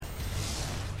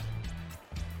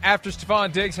After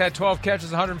Stephon Diggs had 12 catches,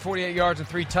 148 yards, and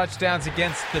 3 touchdowns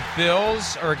against the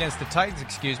Titans,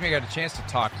 excuse me. I got a chance to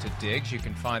talk to Diggs. You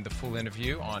can find the full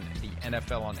interview on the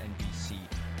NFL on NBC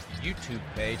YouTube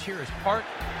page. Here is part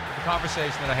of the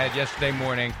conversation that I had yesterday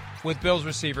morning with Bills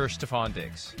receiver Stephon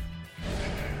Diggs.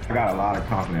 I got a lot of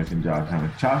confidence in Josh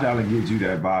Allen. Josh Allen gives you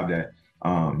that vibe that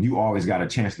you always got a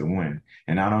chance to win.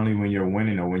 And not only when you're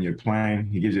winning or when you're playing,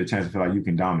 he gives you a chance to feel like you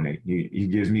can dominate. He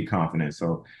gives me confidence.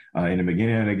 So in the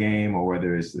beginning of the game or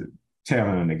whether it's the tail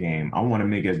end of the game, I want to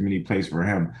make as many plays for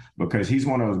him because he's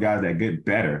one of those guys that get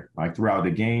better. Like throughout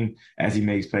the game, as he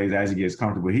makes plays, as he gets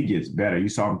comfortable, he gets better. You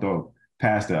saw him throw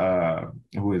past the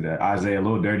Isaiah a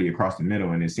little dirty across the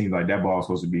middle, and it seems like that ball was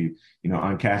supposed to be,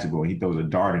 uncatchable. He throws a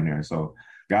dart in there. So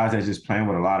guys that's just playing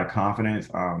with a lot of confidence,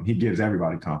 he gives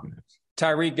everybody confidence.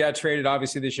 Tyreek got traded,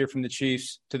 obviously, this year from the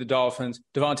Chiefs to the Dolphins.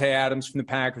 Devontae Adams from the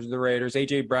Packers to the Raiders.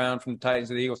 A.J. Brown from the Titans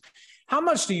to the Eagles. How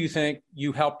much do you think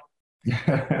you helped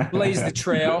blaze the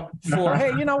trail for, hey,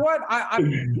 you know what?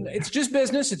 It's just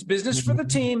business. It's business for the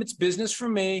team. It's business for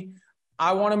me.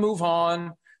 I want to move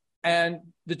on. And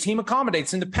the team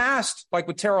accommodates. In the past, like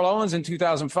with Terrell Owens in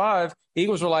 2005,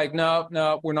 Eagles were like,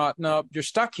 no, we're not. No, you're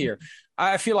stuck here.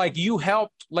 I feel like you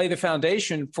helped lay the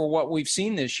foundation for what we've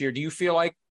seen this year. Do you feel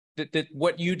like that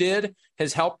what you did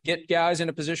has helped get guys in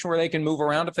a position where they can move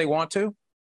around if they want to?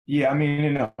 Yeah, I mean,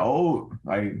 in the old,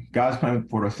 like guys playing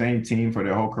for the same team for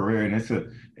their whole career, and it's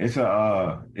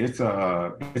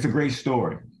a great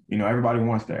story. Everybody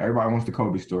wants that. Everybody wants the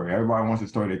Kobe story. Everybody wants the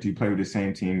story that you play with the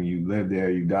same team, you live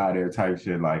there, you die there, type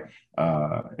shit. Like,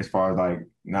 as far as like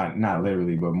not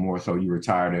literally, but more so you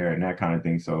retire there and that kind of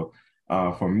thing. So.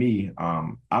 For me,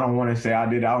 I don't want to say I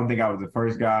did. I don't think I was the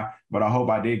first guy, but I hope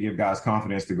I did give guys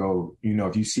confidence to go,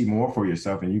 if you see more for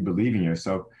yourself and you believe in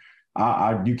yourself,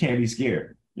 you can't be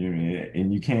scared.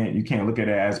 And you can't look at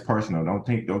it as personal.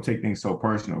 Don't take things so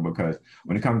personal because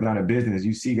when it comes down to business,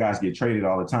 you see guys get traded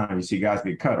all the time. You see guys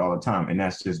get cut all the time, and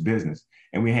that's just business.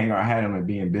 And we hang our hat on it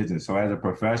being business. So as a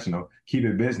professional, keep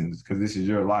it business because this is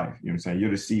your life. You know what I'm saying?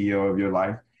 You're the CEO of your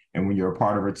life. And when you're a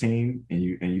part of a team and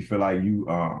you feel like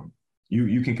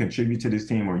you can contribute to this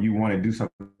team or you want to do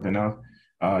something else,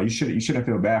 you shouldn't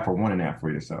feel bad for wanting that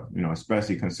for yourself,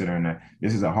 especially considering that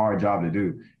this is a hard job to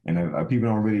do. And people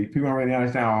don't really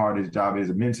understand how hard this job is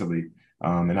mentally.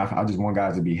 And I just want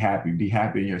guys to be happy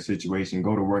in your situation,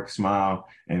 go to work, smile,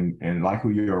 and like who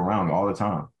you're around all the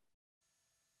time.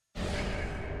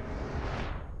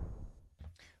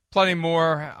 Plenty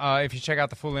more if you check out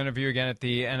the full interview again at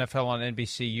the NFL on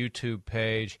NBC YouTube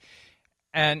page.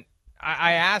 And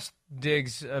I asked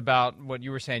Diggs about what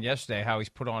you were saying yesterday, how he's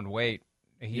put on weight.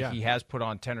 He has put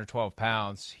on 10 or 12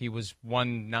 pounds. He was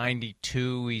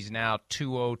 192. He's now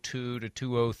 202 to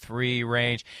 203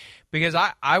 range. Because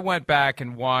I went back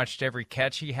and watched every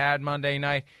catch he had Monday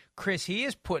night. Chris, he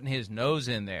is putting his nose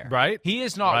in there. Right. He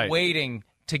is not waiting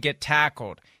to get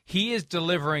tackled. He is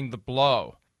delivering the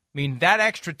blow. I mean, that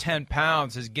extra 10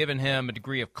 pounds has given him a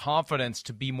degree of confidence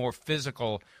to be more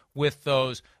physical with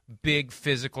those big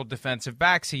physical defensive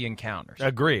backs he encounters.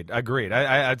 Agreed.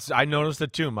 I noticed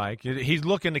it too, Mike. He's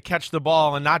looking to catch the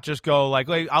ball and not just go like,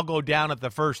 hey, I'll go down at the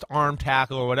first arm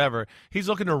tackle or whatever. He's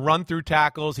looking to run through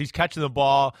tackles. He's catching the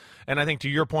ball, and I think to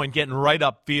your point, getting right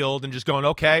up field and just going,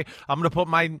 okay, I'm going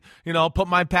to put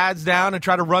my pads down and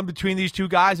try to run between these two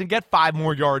guys and get 5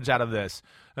 more yards out of this.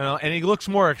 And he looks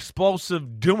more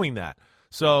explosive doing that.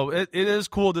 So it is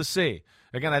cool to see.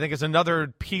 Again, I think it's another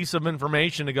piece of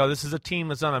information to go, this is a team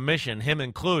that's on a mission, him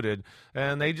included,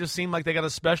 and they just seem like they got a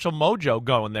special mojo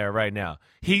going there right now.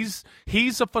 He's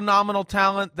a phenomenal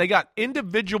talent. They got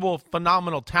individual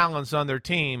phenomenal talents on their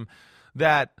team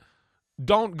that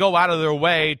don't go out of their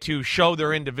way to show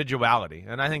their individuality.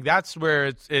 And I think that's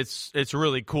where it's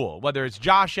really cool. Whether it's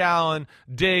Josh Allen,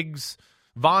 Diggs,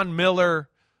 Von Miller,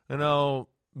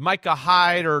 Micah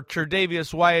Hyde or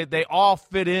Tre'Davious White, they all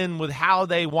fit in with how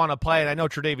they want to play. And I know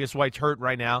Tre'Davious White's hurt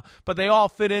right now, but they all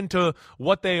fit into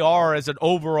what they are as an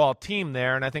overall team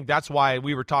there. And I think that's why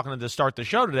we were talking to start the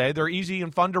show today. They're easy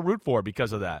and fun to root for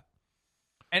because of that.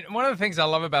 And one of the things I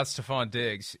love about Stephon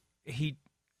Diggs,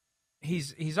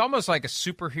 he's almost like a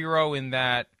superhero in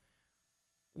that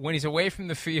when he's away from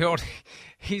the field,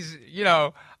 he's,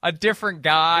 a different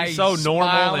guy. He's so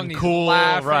normal and cool. He's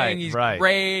laughing, right, he's right.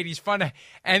 great, he's fun.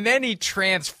 And then he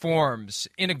transforms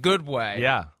in a good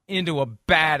way into a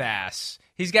badass.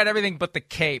 He's got everything but the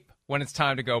cape when it's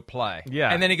time to go play.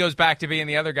 Yeah. And then he goes back to being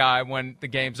the other guy when the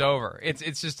game's over.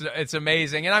 It's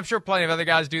amazing. And I'm sure plenty of other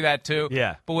guys do that too.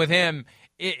 Yeah. But with him,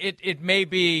 it may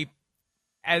be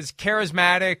as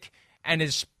charismatic and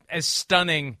as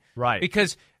stunning. Right.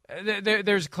 Because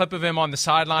there's a clip of him on the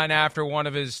sideline after one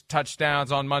of his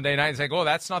touchdowns on Monday night. He's like, "Oh,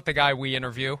 that's not the guy we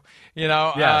interview,"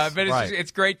 Yes, but right.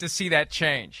 It's great to see that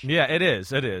change. Yeah, it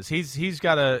is. It is. He's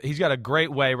got a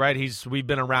great way, right? We've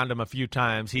been around him a few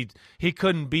times. He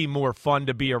couldn't be more fun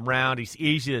to be around. He's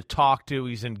easy to talk to.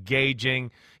 He's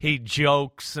engaging. He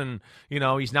jokes, and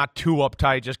he's not too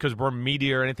uptight just because we're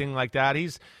media or anything like that.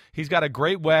 He's got a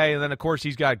great way, and then of course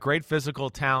he's got great physical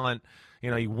talent.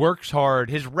 He works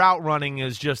hard. His route running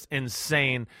is just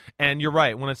insane. And you're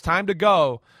right. When it's time to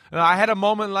go, I had a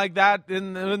moment like that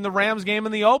in the Rams game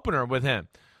in the opener with him.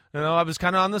 I was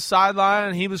kind of on the sideline,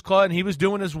 and he was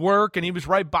doing his work, and he was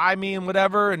right by me and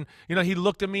whatever. And, he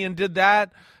looked at me and did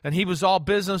that, and he was all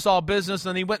business.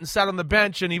 And he went and sat on the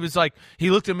bench, and he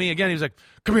looked at me again. He was like,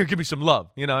 "Come here, give me some love."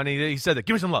 And he said that,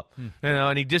 "Give me some love."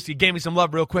 And he gave me some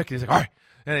love real quick. And he's like, "All right."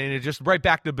 And it just right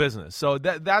back to business. So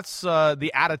that's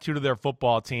the attitude of their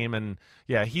football team. And,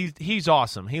 yeah, he's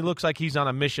awesome. He looks like he's on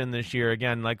a mission this year,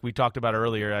 again, like we talked about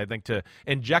earlier, I think, to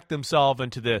inject himself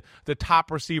into the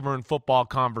top receiver in football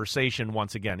conversation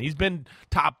once again. He's been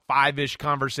top 5-ish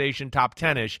conversation, top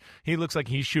 10-ish. He looks like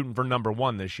he's shooting for number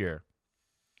 1 this year.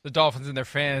 The Dolphins and their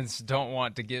fans don't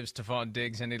want to give Stephon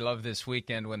Diggs any love this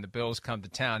weekend when the Bills come to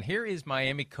town. Here is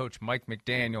Miami coach Mike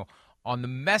McDaniel on the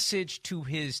message to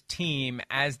his team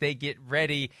as they get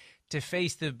ready to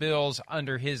face the Bills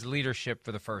under his leadership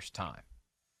for the first time.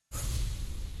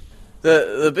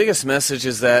 The biggest message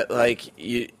is that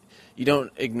you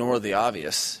don't ignore the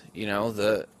obvious.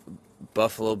 The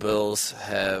Buffalo Bills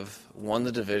have won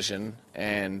the division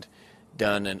and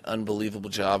done an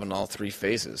unbelievable job in all 3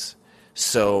 phases.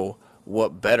 So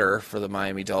what better for the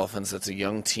Miami Dolphins? That's a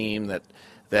young team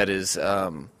that is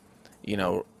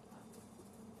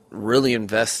really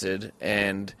invested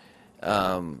and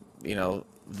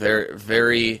very,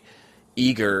 very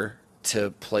eager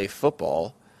to play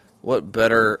football. What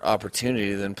better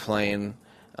opportunity than playing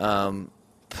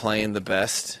the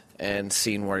best and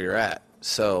seeing where you're at?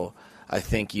 So I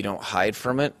think you don't hide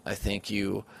from it. I think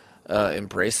you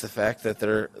embrace the fact that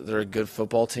they're a good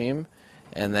football team,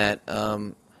 and that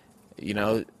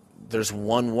there's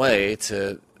one way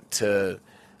to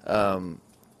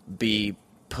be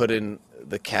put in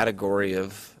the category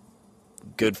of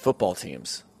good football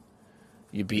teams.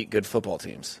 You beat good football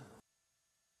teams.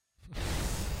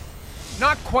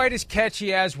 Not quite as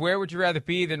catchy as "Where Would You Rather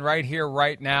Be Than Right Here,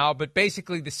 Right Now," but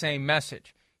basically the same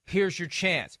message. Here's your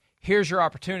chance. Here's your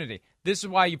opportunity. This is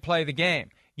why you play the game.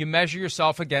 You measure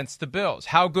yourself against the Bills.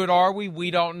 How good are we? We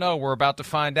don't know. We're about to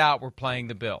find out. We're playing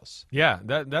the Bills. Yeah,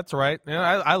 that's right.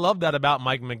 I love that about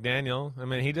Mike McDaniel. I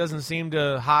mean, he doesn't seem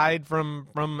to hide from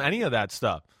any of that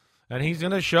stuff. And he's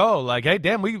going to show,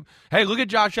 hey, look at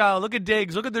Josh Allen, look at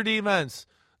Diggs, look at their defense.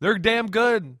 They're damn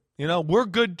good. We're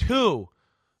good too.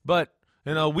 But,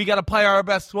 we got to play our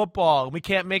best football. We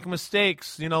can't make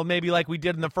mistakes, maybe like we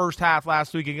did in the first half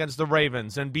last week against the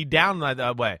Ravens and be down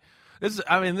that way.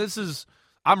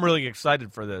 I'm really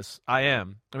excited for this. I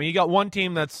am. I mean, you got one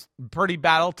team that's pretty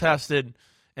battle-tested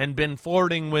and been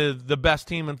flirting with the best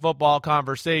team in football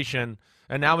conversation,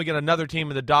 and now we got another team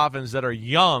of the Dolphins that are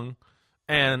young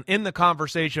and in the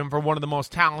conversation for one of the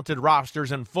most talented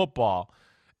rosters in football.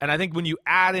 And I think when you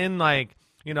add in, the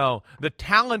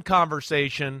talent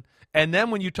conversation, and then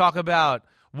when you talk about,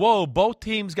 both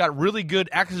teams got really good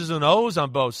X's and O's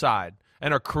on both sides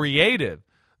and are creative,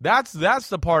 that's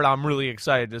the part I'm really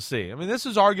excited to see. I mean, this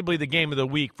is arguably the game of the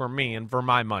week for me and for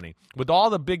my money. With all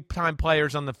the big-time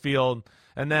players on the field,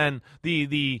 and then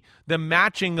the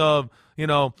matching of, I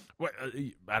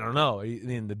don't know,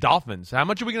 in the Dolphins. How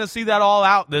much are we going to see that all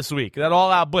out this week, that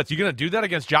all-out blitz? You going to do that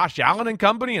against Josh Allen and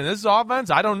company in this offense?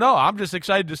 I don't know. I'm just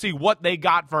excited to see what they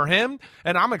got for him,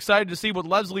 and I'm excited to see what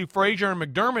Leslie Frazier and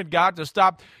McDermott got to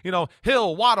stop,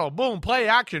 Hill, Waddle, boom, play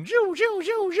action, shoo, shoo,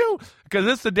 shoo, shoo, because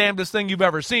it's the damnedest thing you've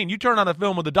ever seen. You turn on a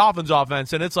film with the Dolphins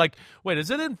offense, and it's like, wait, is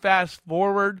it in fast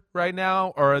forward right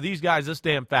now, or are these guys this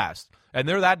damn fast? And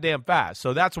they're that damn fast.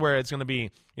 So that's where it's going to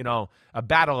be, a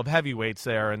battle of heavyweights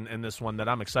there in this one that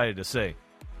I'm excited to see.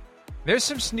 There's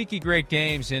some sneaky great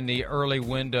games in the early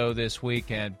window this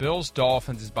weekend.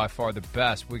 Bills-Dolphins is by far the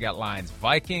best. We got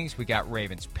Lions-Vikings. We got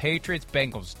Ravens-Patriots.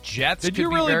 Bengals-Jets. Did you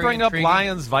really bring up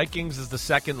Lions-Vikings as the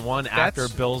second one after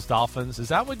Bills-Dolphins? Is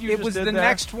that what you just did? It was the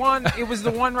next one. It was the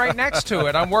one right next to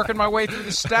it. I'm working my way through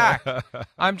the stack.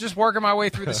 I'm just working my way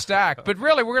through the stack. But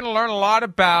really, we're going to learn a lot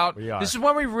about. This is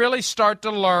when we really start to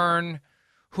learn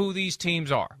who these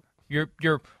teams are.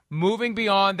 You're moving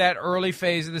beyond that early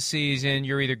phase of the season.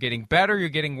 You're either getting better, you're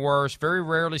getting worse, very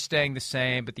rarely staying the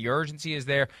same, but the urgency is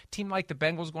there. Team like the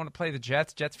Bengals going to play the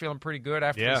Jets. Jets feeling pretty good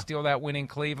after they steal that win in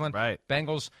Cleveland. Right.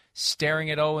 Bengals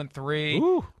staring at 0-3.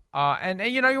 Ooh. And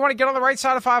you want to get on the right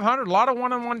side of 500. A lot of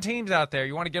one-on-one teams out there.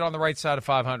 You want to get on the right side of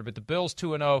 500. But the Bills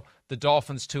 2-0, the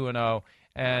Dolphins 2-0,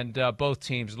 and both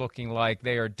teams looking like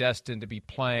they are destined to be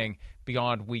playing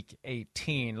beyond Week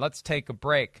 18. Let's take a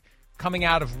break. Coming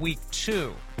out of Week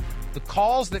 2, the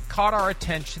calls that caught our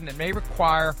attention that may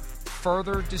require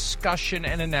further discussion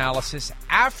and analysis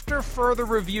after further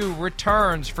review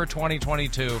returns for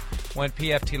 2022 when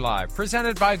PFT Live,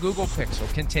 presented by Google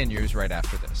Pixel, continues right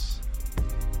after this.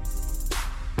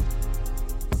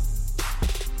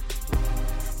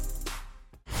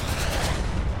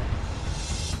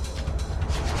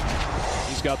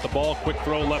 Got the ball, quick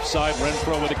throw left side,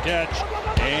 Renfro with a catch,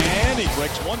 and he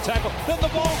breaks one tackle, then the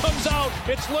ball comes out,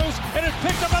 it's loose, and it's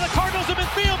picked up by the Cardinals in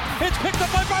midfield, it's picked up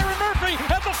by Byron Murphy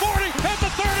at the 40, at the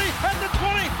 30, at the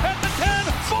 20, at the 10,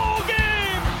 ball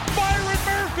game! Byron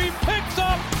Murphy picks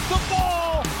up the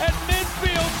ball at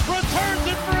midfield, returns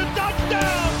it for a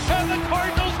touchdown, and the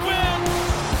Cardinals win!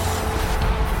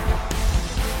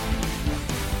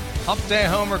 Hump Day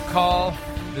Homer call,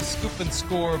 the scoop and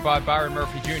score by Byron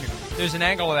Murphy Jr. There's an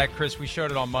angle of that, Chris. We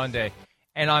showed it on Monday.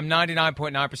 And I'm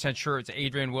 99.9% sure it's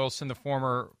Adrian Wilson, the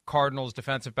former Cardinals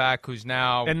defensive back, who's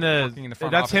now working in the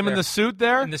front That's office him there. In the suit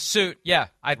there? In the suit, yeah.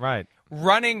 Right.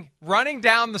 Running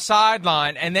down the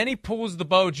sideline, and then he pulls the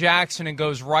Bo Jackson and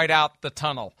goes right out the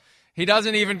tunnel. He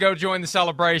doesn't even go join the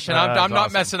celebration. I'm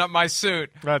not messing up my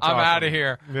suit. That's I'm awesome. out of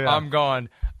here. Yeah. I'm going.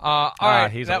 All right,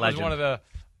 he's that a was legend. one of the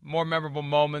more memorable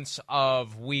moments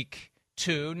of Week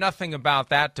 2. Nothing about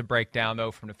that to break down,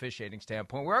 though, from an officiating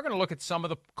standpoint. We're going to look at some of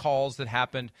the calls that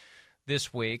happened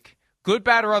this week, good,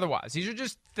 bad, or otherwise. These are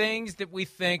just things that we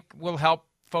think will help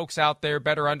folks out there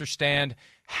better understand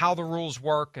how the rules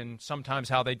work and sometimes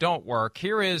how they don't work.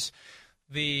 Here is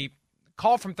the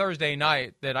call from Thursday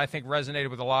night that I think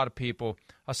resonated with a lot of people.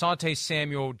 Asante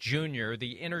Samuel Jr.,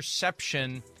 the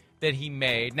interception that he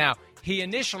made. Now, he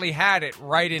initially had it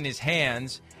right in his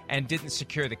hands and didn't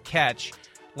secure the catch.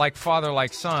 Like father,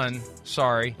 like son.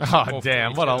 Sorry. Oh,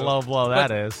 damn. What a low blow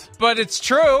that is. But it's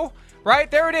true, right?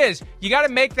 There it is. You got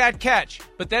to make that catch.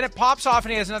 But then it pops off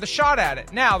and he has another shot at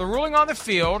it. Now, the ruling on the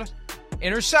field,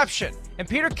 interception. And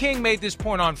Peter King made this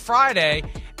point on Friday,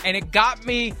 and it got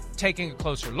me taking a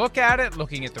closer look at it,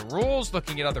 looking at the rules,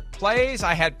 looking at other plays.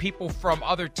 I had people from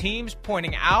other teams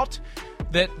pointing out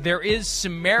that there is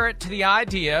some merit to the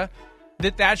idea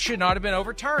that should not have been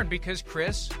overturned because,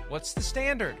 Chris, what's the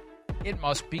standard? It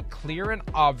must be clear and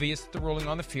obvious that the ruling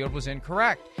on the field was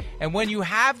incorrect. And when you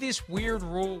have this weird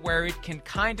rule where it can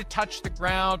kind of touch the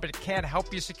ground, but it can't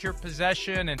help you secure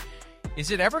possession, and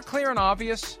is it ever clear and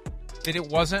obvious that it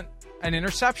wasn't an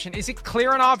interception? Is it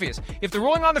clear and obvious? If the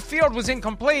ruling on the field was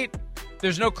incomplete,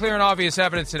 there's no clear and obvious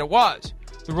evidence that it was.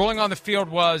 The ruling on the field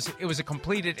was it was a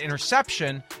completed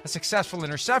interception, a successful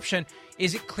interception.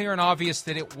 Is it clear and obvious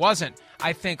that it wasn't?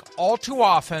 I think all too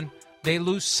often they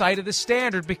lose sight of the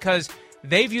standard because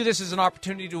they view this as an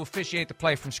opportunity to officiate the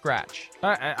play from scratch.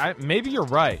 Maybe you're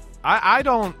right. I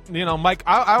don't, Mike,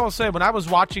 I will say when I was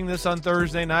watching this on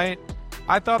Thursday night,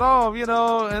 I thought,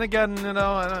 and again,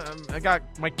 I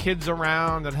got my kids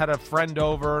around and had a friend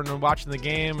over and watching the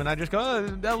game, and I just go,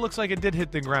 that looks like it did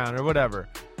hit the ground or whatever.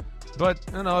 But,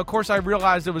 of course I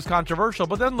realized it was controversial.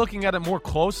 But then looking at it more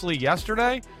closely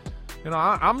yesterday,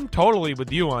 I'm totally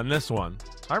with you on this one.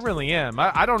 I really am.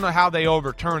 I don't know how they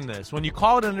overturn this. When you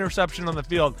call it an interception on the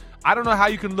field, I don't know how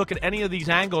you can look at any of these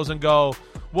angles and go,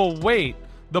 well, wait,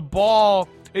 the ball,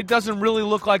 it doesn't really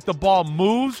look like the ball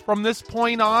moves from this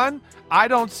point on. I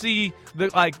don't see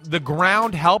the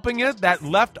ground helping it. That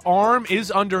left arm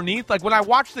is underneath. Like when I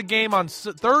watched the game on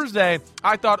Thursday,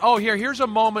 I thought, here's a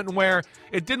moment where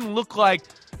it didn't look like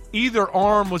either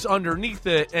arm was underneath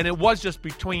it, and it was just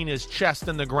between his chest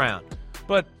and the ground.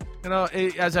 But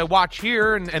as I watch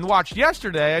here and watched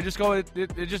yesterday, I just go, it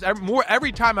just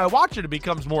every time I watch it, it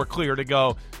becomes more clear to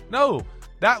go, no,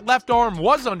 that left arm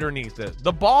was underneath it.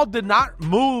 The ball did not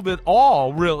move at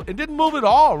all, really. It didn't move at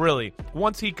all, really,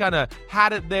 once he kind of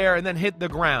had it there and then hit the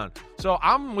ground. So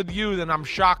I'm with you, and I'm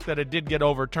shocked that it did get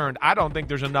overturned. I don't think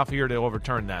there's enough here to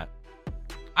overturn that.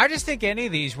 I just think any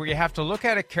of these where you have to look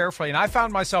at it carefully, and I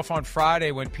found myself on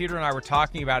Friday when Peter and I were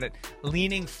talking about it,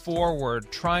 leaning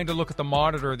forward, trying to look at the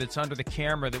monitor that's under the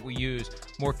camera that we use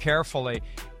more carefully.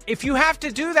 If you have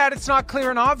to do that, it's not clear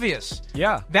and obvious.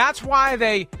 Yeah. That's why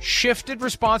they shifted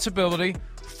responsibility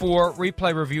for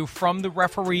replay review from the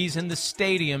referees in the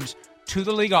stadiums to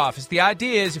the league office. The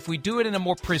idea is if we do it in a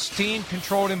more pristine,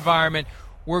 controlled environment,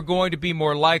 we're going to be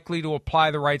more likely to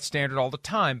apply the right standard all the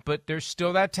time. But there's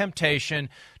still that temptation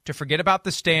to forget about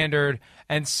the standard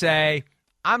and say,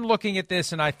 I'm looking at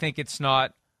this and I think it's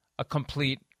not a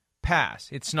complete pass.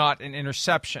 It's not an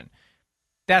interception.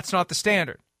 That's not the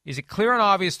standard. Is it clear and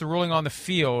obvious the ruling on the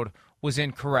field was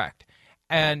incorrect?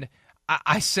 And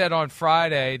I said on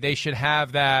Friday they should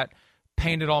have that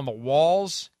painted on the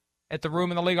walls at the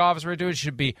room in the league office where they do it. It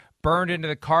should be burned into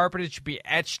the carpet. It should be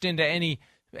etched into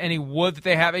any wood that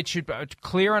they have. It should be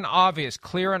clear and obvious.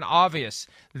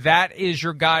 That is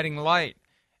your guiding light.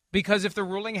 Because if the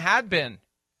ruling had been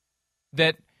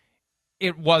that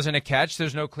it wasn't a catch,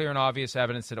 there's no clear and obvious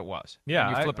evidence that it was. Yeah,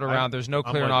 when you flip it around, there's no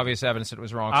clear and obvious evidence that it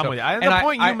was wrong. I'm with you. And the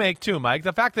point you make too, Mike,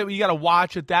 the fact that you got to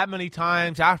watch it that many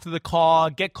times after the call,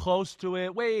 get close to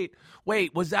it. Wait,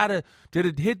 was that did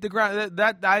it hit the ground?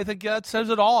 That I think that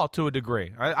says it all to a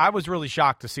degree. I was really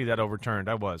shocked to see that overturned.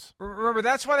 I was. Remember,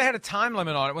 that's why they had a time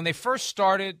limit on it. When they first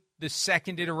started the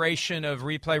second iteration of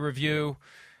replay review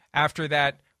after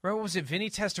that, remember, what was it, Vinny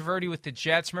Testaverde with the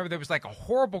Jets? Remember, there was like a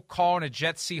horrible call in a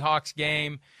Jets-Seahawks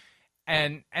game,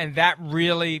 and that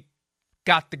really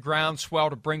got the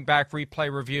groundswell to bring back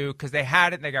replay review because they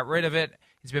had it and they got rid of it.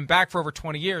 It's been back for over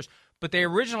 20 years. But they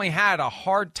originally had a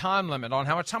hard time limit on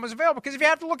how much time was available because if you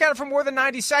have to look at it for more than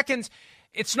 90 seconds,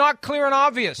 it's not clear and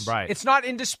obvious. Right. It's not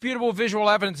indisputable visual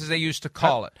evidence, as they used to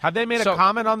call it. Have they made a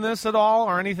comment on this at all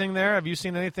or anything there? Have you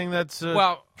seen anything that's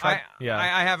well? I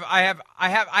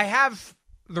have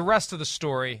the rest of the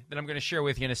story that I'm going to share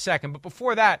with you in a second. But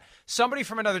before that, somebody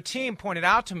from another team pointed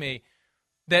out to me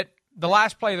that the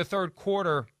last play of the third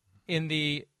quarter in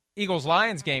the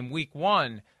Eagles-Lions game, week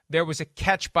 1, there was a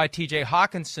catch by T.J.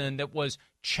 Hawkinson that was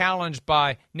challenged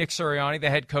by Nick Sirianni, the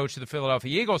head coach of the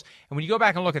Philadelphia Eagles. And when you go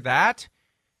back and look at that,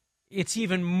 it's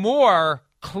even more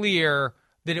clear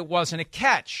that it wasn't a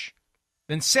catch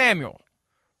than Samuel.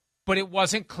 But it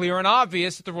wasn't clear and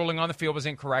obvious that the ruling on the field was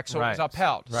incorrect, so it was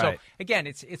upheld. Right. So, again,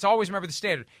 it's always remember the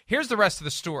standard. Here's the rest of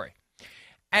the story.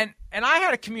 And I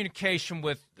had a communication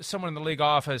with someone in the league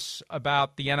office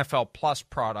about the NFL Plus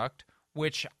product,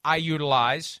 which I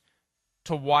utilize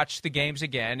to watch the games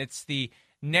again. It's the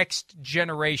next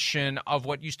generation of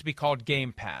what used to be called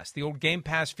Game Pass. The old Game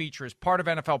Pass feature is part of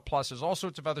NFL Plus. There's all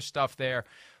sorts of other stuff there.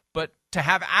 But to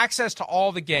have access to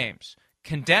all the games,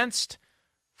 condensed,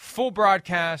 full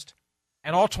broadcast,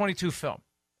 and all 22 film,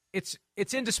 it's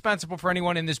indispensable for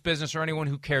anyone in this business or anyone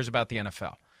who cares about the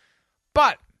NFL.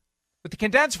 But with the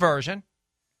condensed version,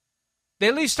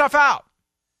 they leave stuff out.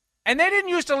 And they didn't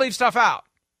used to leave stuff out.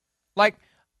 Like,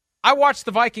 I watched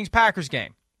the Vikings-Packers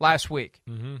game last week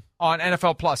on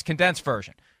NFL Plus, condensed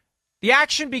version. The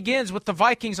action begins with the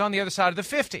Vikings on the other side of the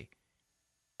 50.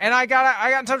 And I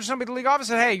got in touch with somebody in the league office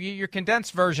and said, hey, your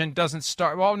condensed version doesn't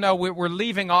start. Well, no, we're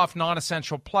leaving off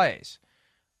non-essential plays.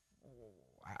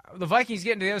 The Vikings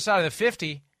getting to the other side of the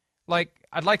 50, like,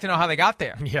 I'd like to know how they got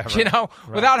there. Yeah, right. You know,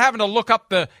 without having to look up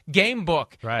the game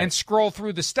book and scroll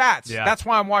through the stats. Yeah. That's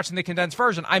why I'm watching the condensed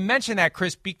version. I mention that,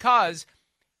 Chris, because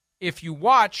if you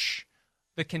watch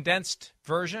the condensed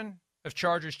version of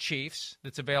Chargers-Chiefs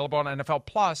that's available on NFL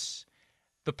Plus,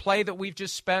 the play that we've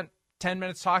just spent 10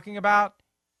 minutes talking about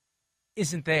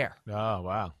isn't there. Oh,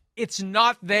 wow. It's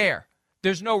not there.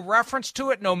 There's no reference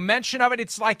to it, no mention of it.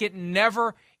 It's like it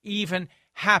never even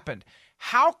happened.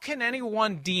 How can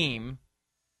anyone deem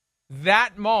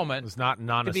that moment It's not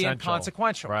non-essential. to be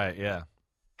inconsequential? Right, yeah.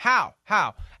 How?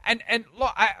 And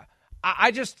look,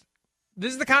 I just,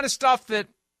 this is the kind of stuff that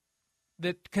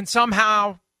can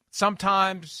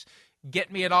sometimes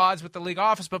get me at odds with the league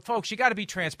office. But, folks, you got to be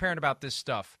transparent about this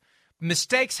stuff.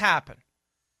 Mistakes happen.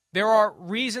 There are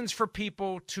reasons for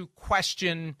people to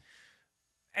question,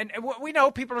 and we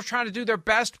know people are trying to do their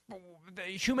best.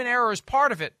 Human error is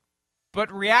part of it, but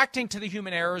reacting to the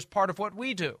human error is part of what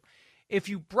we do. If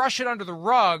you brush it under the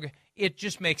rug, it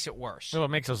just makes it worse. Well, it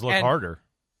makes us look harder.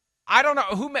 I don't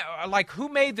know who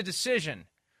made the decision.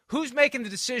 Who's making the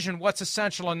decision what's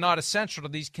essential and not essential to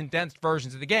these condensed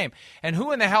versions of the game? And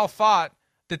who in the hell thought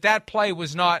that play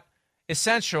was not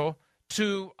essential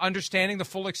to understanding the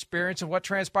full experience of what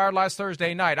transpired last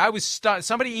Thursday night? I was stunned.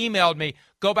 Somebody emailed me,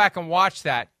 go back and watch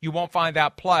that. You won't find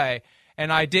that play.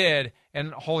 And I did,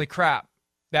 and holy crap,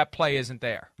 that play isn't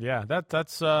there. Yeah,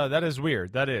 that is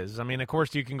weird. That is. I mean, of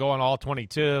course, you can go on all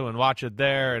 22 and watch it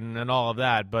there and all of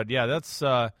that. But, yeah, that's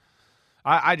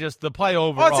I just, the play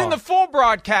overall. Oh, it's in the full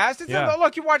broadcast.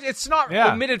 Look, you watch. It's not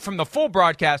omitted from the full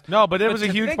broadcast. No, but it was a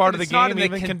huge part of the game,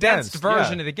 even condensed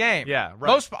version of the game. Yeah,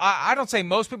 right. I don't say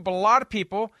most people, but a lot of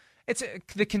people.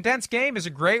 The condensed game is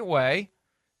a great way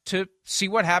to see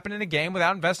what happened in a game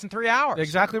without investing 3 hours.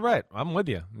 Exactly right. I'm with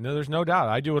you. No, there's no doubt.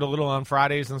 I do it a little on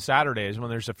Fridays and Saturdays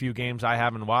when there's a few games I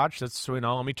haven't watched. That's,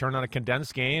 let me turn on a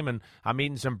condensed game, and I'm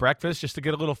eating some breakfast just to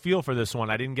get a little feel for this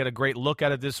one. I didn't get a great look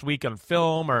at it this week on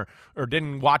film or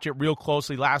didn't watch it real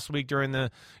closely last week during the,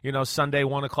 Sunday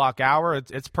 1 o'clock hour.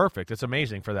 It's perfect. It's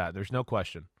amazing for that. There's no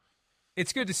question.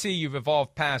 It's good to see you've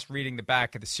evolved past reading the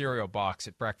back of the cereal box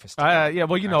at breakfast. Yeah,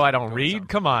 well, I don't read.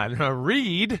 Come on,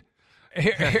 read.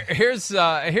 Here's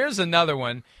another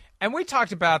one, and we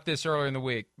talked about this earlier in the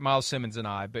week, Miles Simmons and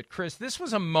I, but Chris, this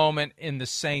was a moment in the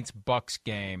Saints-Bucks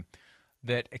game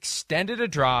that extended a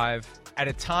drive at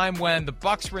a time when the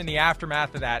Bucks were in the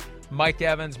aftermath of that Mike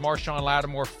Evans, Marshawn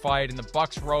Lattimore fight, and the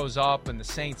Bucks rose up and the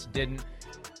Saints didn't.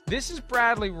 This is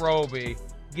Bradley Roby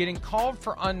getting called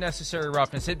for unnecessary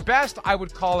roughness. At best, I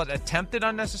would call it attempted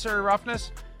unnecessary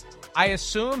roughness. I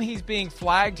assume he's being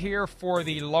flagged here for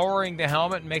the lowering the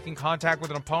helmet and making contact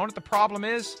with an opponent. The problem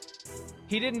is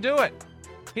he didn't do it.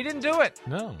 He didn't do it.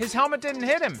 No. His helmet didn't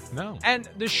hit him. No. And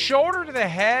the shoulder to the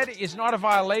head is not a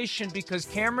violation because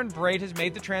Cameron Brate has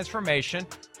made the transformation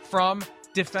from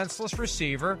defenseless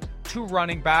receiver to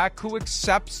running back who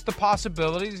accepts the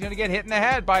possibility he's going to get hit in the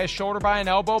head by a shoulder, by an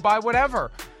elbow, by whatever.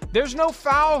 There's no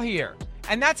foul here.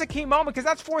 And that's a key moment because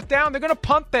that's 4th down. They're going to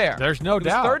punt there. There's no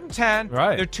doubt. 3rd and 10.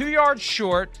 Right. They're 2 yards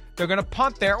short. They're going to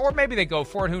punt there. Or maybe they go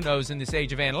for it. Who knows in this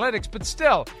age of analytics. But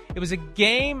still, it was a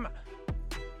game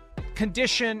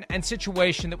condition and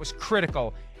situation that was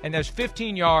critical. And there's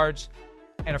 15 yards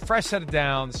and a fresh set of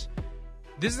downs.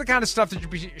 This is the kind of stuff that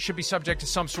should be subject to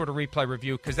some sort of replay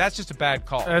review because that's just a bad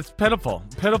call. It's pitiful.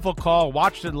 Pitiful call.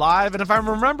 Watched it live. And if I'm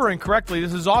remembering correctly,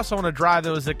 this is also on a drive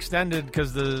that was extended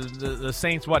because the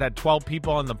Saints, had 12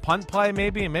 people on the punt play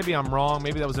maybe? And maybe I'm wrong.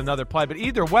 Maybe that was another play. But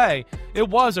either way, it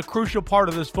was a crucial part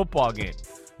of this football game.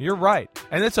 You're right.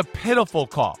 And it's a pitiful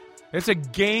call. It's a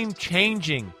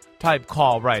game-changing type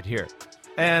call right here.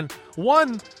 And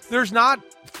one, there's no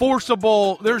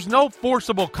forcible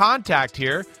contact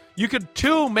here. You could,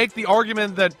 2, make the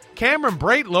argument that Cameron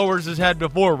Brate lowers his head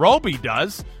before Roby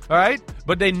does, all right?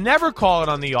 But they never call it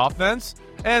on the offense.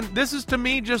 And this is, to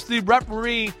me, just the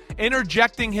referee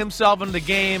interjecting himself into the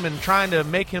game and trying to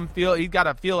make him feel he's got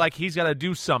to feel like he's got to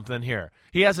do something here.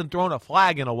 He hasn't thrown a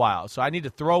flag in a while, so I need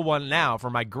to throw one now for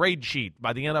my grade sheet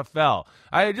by the NFL.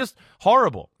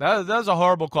 Horrible. That's a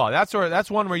horrible call.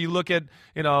 That's one where you look at,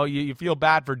 you feel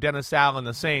bad for Dennis Allen and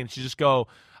the Saints. You just go,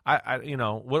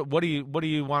 what do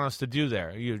you want us to do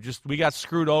there? We got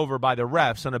screwed over by the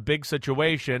refs in a big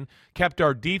situation, kept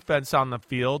our defense on the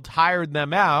field, tired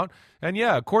them out, and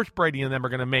yeah, of course Brady and them are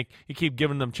going to you keep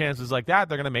giving them chances like that,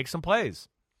 they're going to make some plays.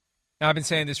 Now, I've been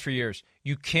saying this for years.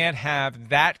 You can't have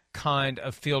that kind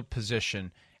of field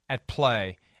position at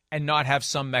play and not have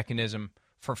some mechanism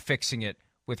for fixing it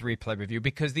with replay review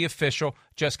because the official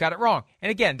just got it wrong. And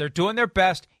again, they're doing their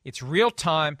best. It's real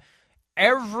time.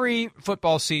 Every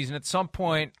football season, at some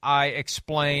point, I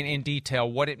explain in detail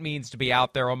what it means to be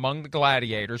out there among the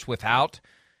gladiators without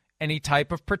any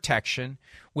type of protection,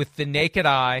 with the naked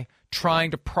eye, trying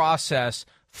to process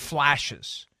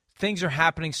flashes. Things are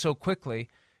happening so quickly.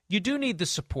 You do need the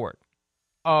support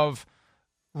of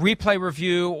replay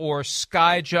review or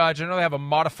Sky Judge. I know they have a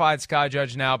modified Sky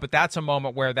Judge now, but that's a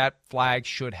moment where that flag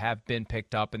should have been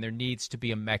picked up, and there needs to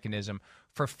be a mechanism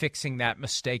for fixing that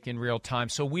mistake in real time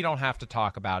so we don't have to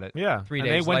talk about it 3 days later.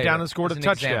 They went down and scored a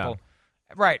touchdown.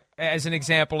 Right, as an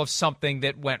example of something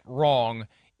that went wrong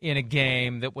in a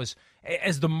game that was,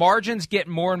 as the margins get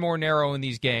more and more narrow in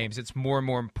these games, it's more and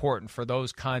more important for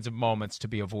those kinds of moments to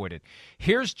be avoided.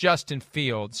 Here's Justin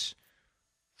Fields,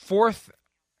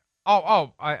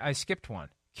 I skipped one.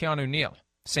 Keanu Neal,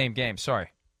 same game, sorry.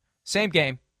 Same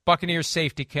game. Buccaneers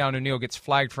safety Keanu Neal gets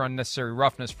flagged for unnecessary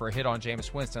roughness for a hit on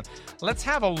Jameis Winston. Let's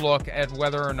have a look at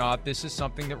whether or not this is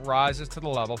something that rises to the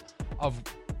level of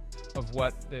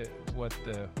what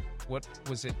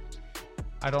was it?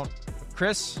 I don't,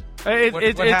 Chris.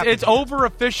 It's over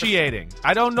officiating.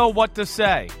 I don't know what to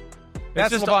say.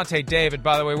 That's Levante David,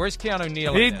 by the way. Where's Keanu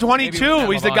Neal? He's 22.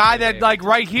 He's the guy that,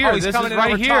 right here. This is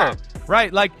right here.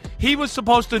 Right, he was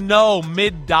supposed to know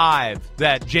mid-dive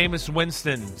that Jameis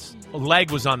Winston's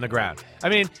leg was on the ground. I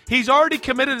mean, he's already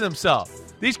committed himself.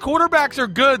 These quarterbacks are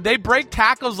good. They break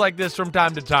tackles like this from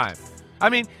time to time. I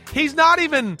mean, he's not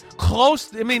even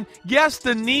close. I mean, yes,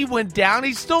 the knee went down.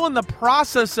 He's still in the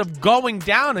process of going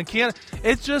down. And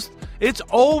it's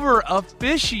over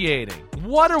officiating.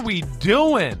 What are we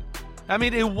doing? I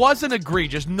mean, it wasn't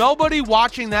egregious. Nobody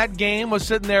watching that game was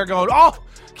sitting there going, oh,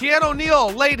 Keanu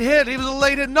Neal, late hit. He was a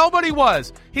late hit. Nobody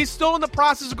was. He's still in the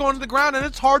process of going to the ground, and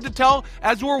it's hard to tell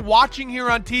as we're watching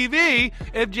here on TV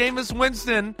if Jameis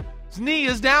Winston His knee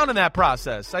is down in that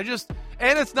process. And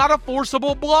it's not a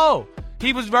forcible blow.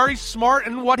 He was very smart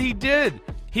in what he did.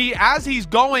 As he's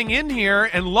going in here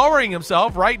and lowering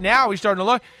himself, right now he's starting to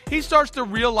look, he starts to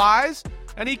realize,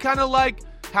 and he kind of like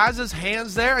has his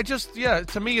hands there.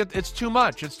 To me, it's too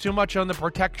much. It's too much on the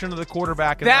protection of the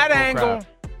quarterback. That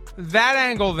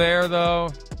angle there, though,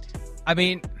 I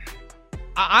mean,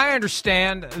 I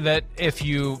understand that if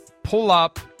you pull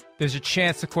up, there's a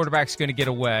chance the quarterback's going to get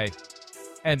away,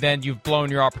 and then you've blown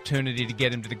your opportunity to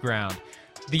get him to the ground.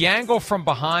 The angle from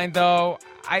behind, though,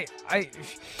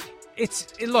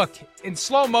 look, in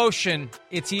slow motion,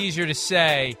 it's easier to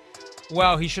say,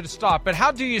 well, he should have stopped. But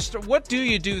what do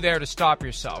you do there to stop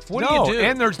yourself? What do you do?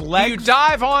 And there's legs.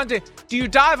 Do you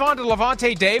dive onto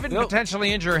Levante David and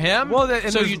potentially injure him?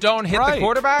 So you don't hit the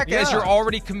quarterback as you're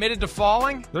already committed to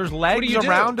falling? There's legs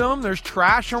around him. There's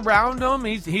trash around him.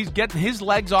 He's getting his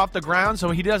legs off the ground so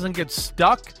he doesn't get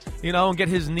stuck, and get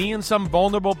his knee in some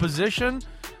vulnerable position.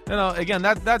 Again,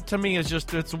 that to me is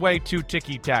it's way too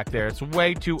ticky-tack there. It's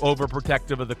way too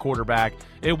overprotective of the quarterback.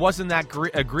 It wasn't that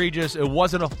egregious. It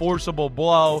wasn't a forcible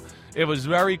blow. It was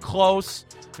very close.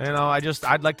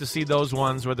 I'd like to see those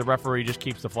ones where the referee just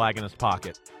keeps the flag in his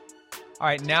pocket. All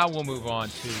right, now we'll move on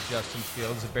to Justin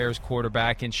Fields, the Bears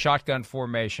quarterback, in shotgun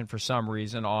formation for some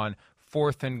reason on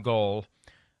 4th and goal.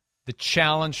 The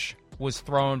challenge was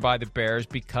thrown by the Bears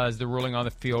because the ruling on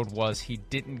the field was he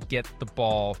didn't get the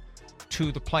ball to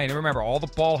the plane. And remember, all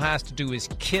the ball has to do is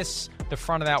kiss the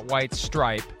front of that white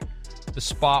stripe. The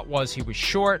spot was he was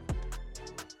short.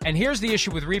 And here's the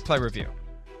issue with replay review.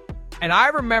 And I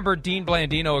remember Dean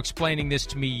Blandino explaining this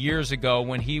to me years ago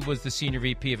when he was the senior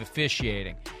VP of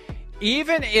officiating.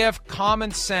 Even if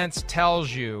common sense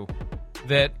tells you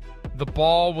that the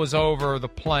ball was over the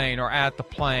plane or at the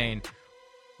plane,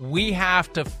 we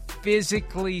have to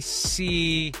physically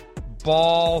see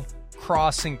ball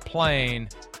crossing plane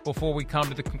before we come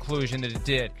to the conclusion that it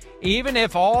did. Even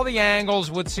if all the angles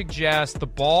would suggest the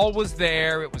ball was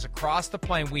there, it was across the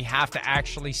plane, we have to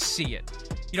actually see it.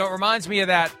 It reminds me of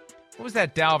that, what was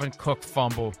that Dalvin Cook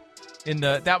fumble?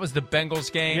 That was the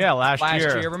Bengals game? Yeah, last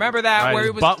year. Remember that? Right, where his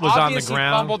it was butt was obvious on the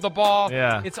ground. He fumbled the ball.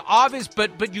 Yeah. It's obvious,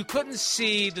 but you couldn't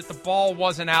see that the ball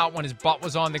wasn't out when his butt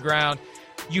was on the ground.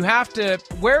 You have to,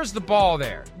 where's the ball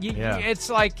there? It's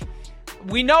like,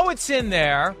 we know it's in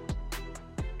there.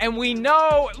 And we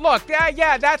know, look,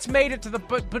 that's made it to the,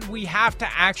 but we have to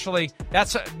actually,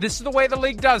 this is the way the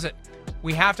league does it.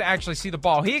 We have to actually see the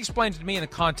ball. He explained it to me in the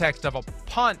context of a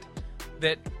punt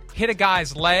that hit a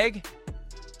guy's leg,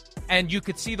 and you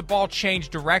could see the ball change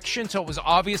direction, so it was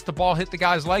obvious the ball hit the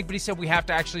guy's leg, but he said we have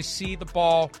to actually see the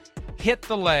ball hit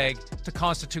the leg to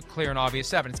constitute clear and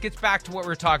obvious evidence. Gets back to what we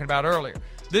were talking about earlier.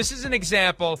 This is an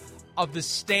example of the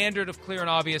standard of clear and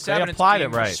obvious evidence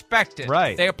being respected.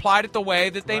 Right. They applied it the way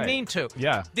that they mean to.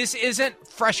 Yeah. This isn't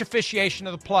fresh officiation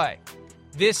of the play.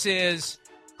 This is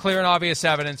clear and obvious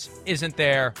evidence isn't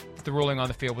there. The ruling on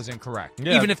the field was incorrect.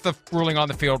 Yeah. Even if the ruling on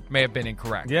the field may have been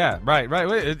incorrect. Yeah, right.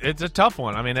 It's a tough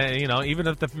one. I mean, even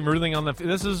if the ruling on the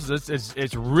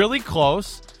it's really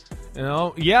close.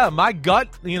 My gut,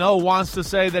 wants to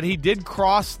say that he did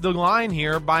cross the line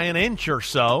here by an inch or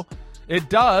so. It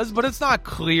does, but it's not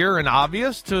clear and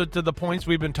obvious to the points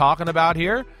we've been talking about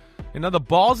here. The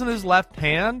ball's in his left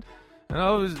hand.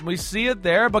 We see it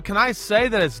there, but can I say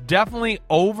that it's definitely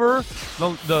over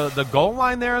the goal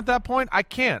line there at that point? I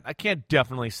can't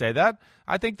definitely say that.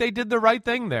 I think they did the right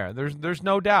thing there. There's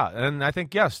no doubt. And I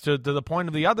think, yes, to the point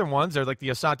of the other ones, they're like the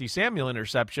Asante Samuel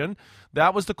interception.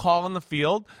 That was the call on the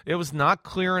field. It was not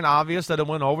clear and obvious that it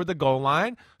went over the goal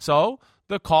line. So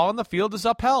the call on the field is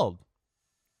upheld.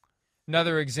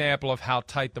 Another example of how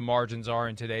tight the margins are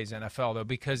in today's NFL, though,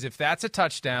 because if that's a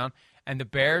touchdown and the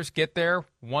Bears get there,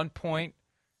 1 point,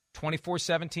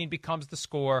 24-17 becomes the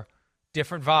score,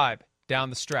 different vibe down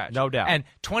the stretch. No doubt. And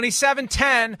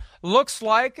 27-10 looks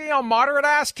like, moderate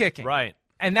ass kicking. Right.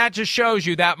 And that just shows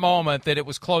you that moment that it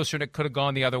was closer and it could have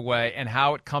gone the other way, and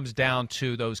how it comes down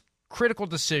to those critical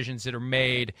decisions that are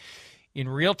made in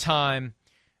real time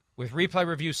with replay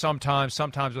review sometimes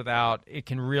without. It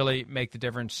can really make the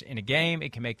difference in a game.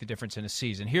 It can make the difference in a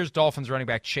season. Here's Dolphins running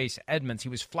back Chase Edmonds. He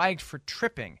was flagged for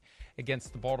tripping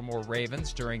against the Baltimore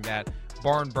Ravens during that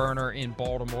barn burner in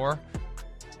Baltimore.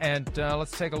 And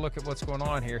let's take a look at what's going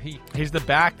on here. He's the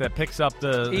back that picks up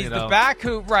the. He's the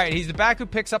back who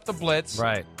picks up the blitz.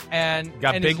 Right. And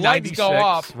got and big his legs 96, go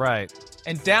up. Right.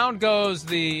 And down goes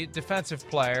the defensive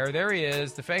player. There he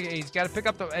is. He's got to pick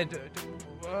up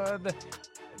the.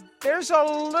 There's a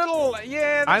little,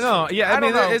 I know. Yeah, I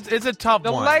mean, it's a tough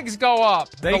one. The legs go up.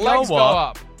 They go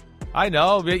up. I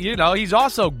know, but, he's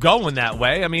also going that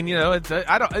way. I mean,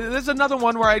 there's another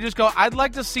one where I just go, I'd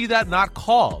like to see that not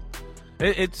called.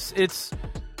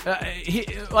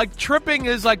 Tripping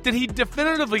is like, did he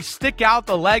definitively stick out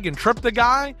the leg and trip the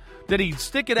guy? Did he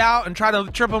stick it out and try to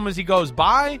trip him as he goes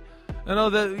by?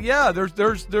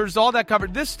 There's all that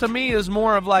covered. This to me is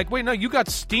more of like, wait, no, you got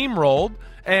steamrolled,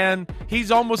 and he's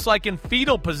almost like in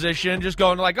fetal position, just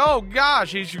going like, oh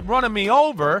gosh, he's running me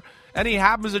over. And he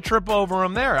happens to trip over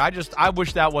him there. I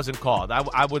wish that wasn't called.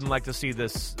 I wouldn't like to see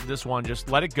this one. Just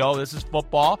let it go. This is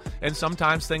football, and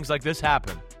sometimes things like this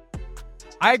happen.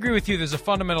 I agree with you. There's a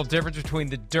fundamental difference between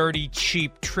the dirty,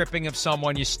 cheap tripping of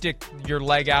someone. You stick your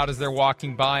leg out as they're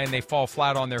walking by and they fall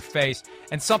flat on their face,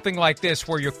 and something like this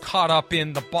where you're caught up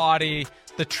in the body,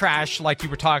 the trash like you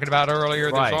were talking about earlier.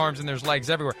 Right. There's arms and there's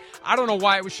legs everywhere. I don't know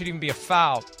why it should even be a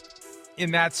foul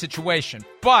in that situation.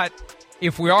 But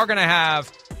if we are going to have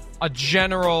a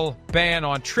general ban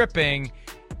on tripping,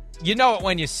 you know it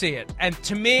when you see it. And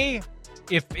to me,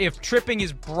 if tripping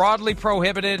is broadly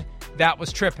prohibited, that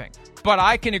was tripping. But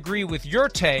I can agree with your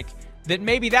take that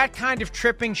maybe that kind of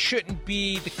tripping shouldn't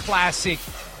be the classic,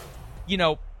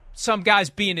 some guy's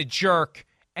being a jerk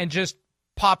and just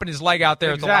popping his leg out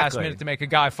there at the last minute to make a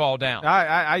guy fall down.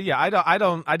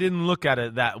 I didn't look at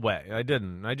it that way. I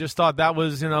didn't. I just thought that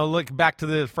was, look back to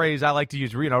the phrase I like to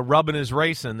use, rubbing his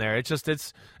race in there.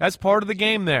 That's part of the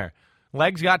game there.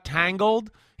 Legs got tangled.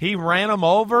 He ran him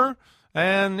over.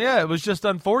 And it was just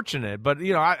unfortunate. But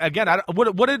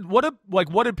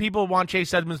what did people want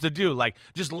Chase Edmonds to do? Like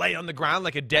just lay on the ground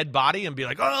like a dead body and be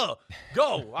like, "Oh,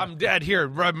 go! I'm dead here."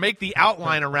 Make the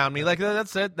outline around me like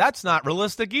that's it. That's not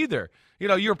realistic either.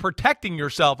 You're protecting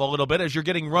yourself a little bit as you're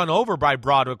getting run over by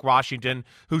Broderick Washington,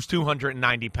 who's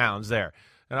 290 pounds there.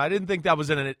 And I didn't think that was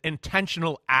an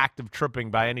intentional act of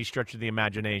tripping by any stretch of the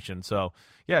imagination. So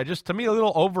just to me a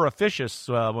little over officious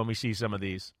when we see some of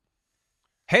these.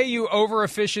 Hey, you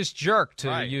over-officious jerk,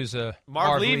 to use a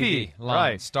Mark Levy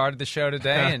line. Right. Started the show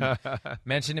today and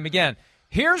mentioned him again.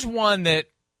 Here's one that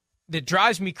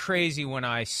drives me crazy when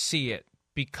I see it,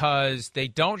 because they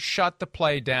don't shut the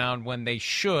play down when they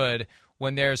should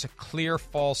when there's a clear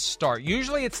false start.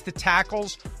 Usually it's the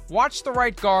tackles. Watch the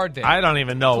right guard there. I don't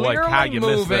even know how you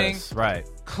missed this. Right.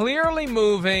 Clearly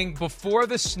moving before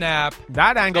the snap.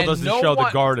 That angle doesn't show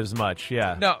the guard as much,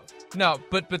 yeah. No,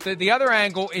 but the other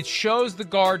angle, it shows the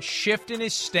guard shift in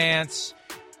his stance.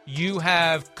 You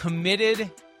have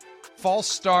committed false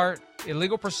start,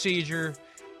 illegal procedure.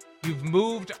 You've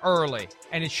moved early,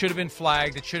 and it should have been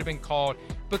flagged. It should have been called.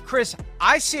 But, Chris,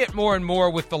 I see it more and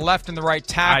more with the left and the right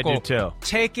tackle. I do, too.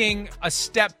 Taking a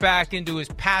step back into his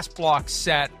pass block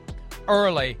set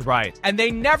early. Right. And they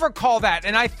never call that.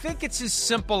 And I think it's as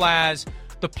simple as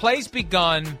the play's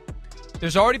begun.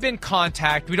 There's already been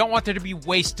contact. We don't want there to be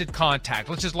wasted contact.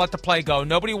 Let's just let the play go.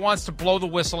 Nobody wants to blow the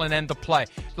whistle and end the play.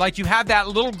 Like you have that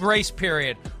little grace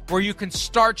period where you can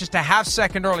start just a half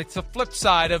second early. It's the flip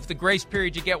side of the grace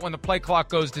period you get when the play clock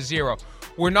goes to 0.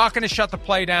 We're not going to shut the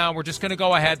play down. We're just going to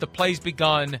go ahead. The play's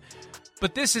begun.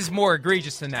 But this is more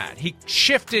egregious than that. He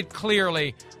shifted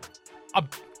clearly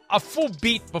a full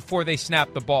beat before they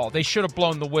snapped the ball. They should have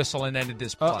blown the whistle and ended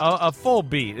this play. A full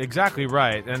beat, exactly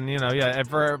right. And, and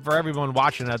for everyone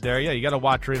watching out there, you got to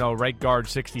watch, right guard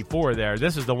 64 there.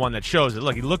 This is the one that shows it.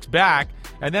 Look, he looks back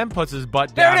and then puts his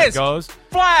butt down and goes.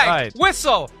 Flag, right.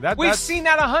 Whistle. We've seen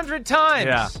that 100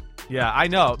 times. Yeah, I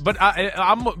know. But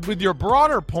I'm with your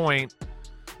broader point.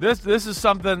 This is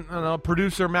something,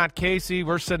 producer Matt Casey,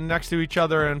 we're sitting next to each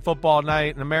other in football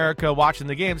night in America watching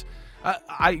the games.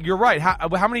 You're right.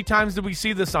 How many times did we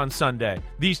see this on Sunday?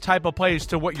 These type of plays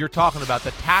to what you're talking about. The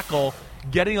tackle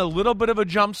getting a little bit of a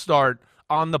jump start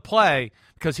on the play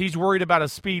because he's worried about a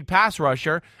speed pass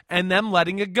rusher and them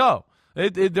letting it go.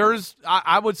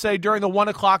 I would say during the 1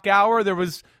 o'clock hour, there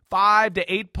was 5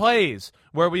 to 8 plays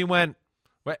where we went,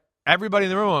 everybody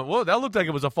in the room went, whoa, that looked like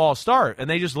it was a false start, and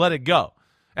they just let it go.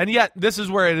 And yet, this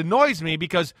is where it annoys me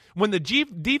because when the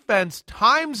defense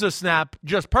times a snap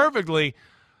just perfectly,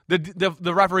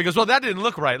 the referee goes, well, that didn't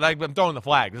look right. Like, I'm throwing the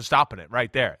flag, just stopping it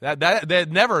right there.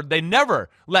 They never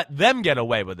let them get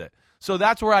away with it. So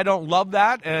that's where I don't love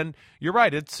that. And you're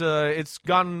right, it's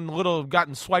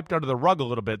gotten swiped under the rug a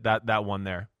little bit, that one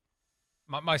there.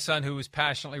 My son, who was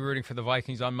passionately rooting for the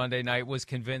Vikings on Monday night, was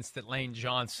convinced that Lane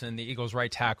Johnson, the Eagles' right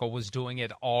tackle, was doing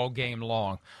it all game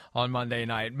long on Monday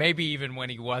night, maybe even when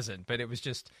he wasn't. But it was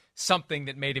just something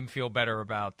that made him feel better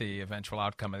about the eventual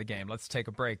outcome of the game. Let's take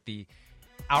a break. The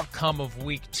outcome of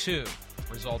Week 2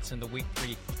 results in the Week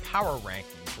 3 Power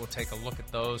Rankings. We'll take a look at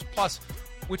those, plus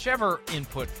whichever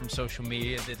input from social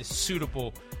media that is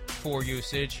suitable PS4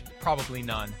 usage? Probably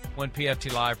none. When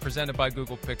PFT Live, presented by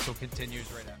Google Pixel,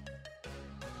 continues right now.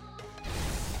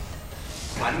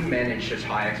 How do you manage such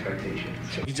high expectations?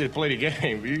 You just play the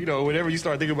game. You know, whenever you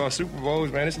start thinking about Super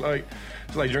Bowls, man, it's like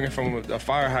drinking from a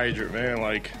fire hydrant, man.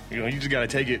 Like, you know, you just got to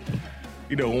take it,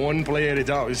 you know, one play at a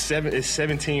time. It's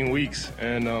 17 weeks.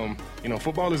 And, you know,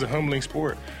 football is a humbling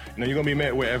sport. You know, you're going to be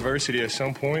met with adversity at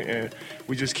some point, and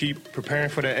we just keep preparing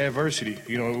for that adversity.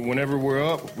 You know, whenever we're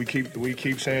up, we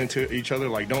keep saying to each other,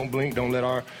 like, don't blink, don't let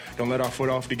our foot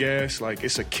off the gas. Like,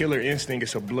 it's a killer instinct.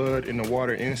 It's a blood in the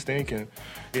water instinct. And,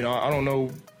 you know, I don't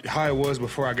know how it was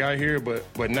before I got here, but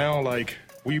now, like,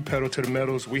 we pedal to the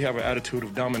metals. We have an attitude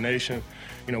of domination.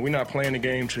 You know, we're not playing the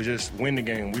game to just win the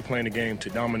game. We're playing the game to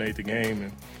dominate the game.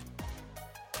 And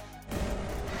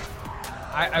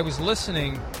I was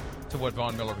listening to what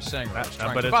Von Miller was saying. But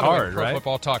it's hard, Pro right?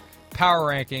 Football Talk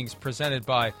Power Rankings presented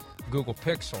by Google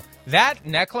Pixel. That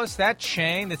necklace, that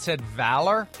chain that said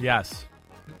Valor. Yes.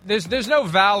 There's no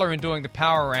valor in doing the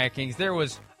Power Rankings. There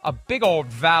was a big old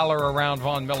valor around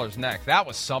Von Miller's neck. That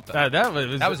was something. That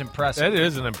was impressive. It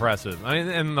is an impressive. I mean,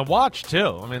 and the watch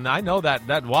too. I mean, I know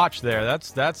that watch there.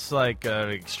 That's like an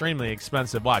extremely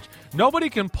expensive watch. Nobody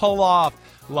can pull off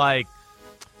like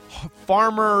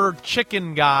farmer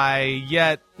chicken guy,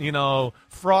 yet, you know,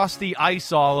 frosty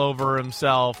ice all over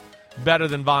himself better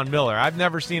than Von Miller. I've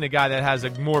never seen a guy that has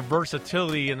a more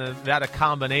versatility and that a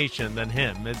combination than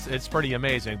him. It's pretty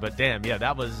amazing. But damn, yeah,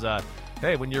 that was.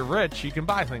 Hey, when you're rich, you can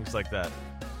buy things like that.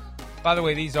 By the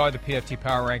way, these are the PFT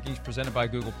Power Rankings presented by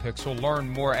Google Pixel. Learn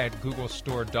more at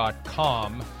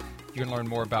googlestore.com. You can learn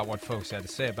more about what folks had to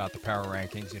say about the Power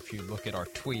Rankings if you look at our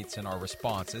tweets and our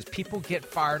responses. People get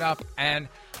fired up, and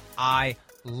I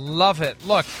love it.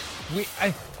 Look,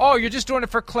 you're just doing it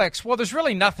for clicks. Well, there's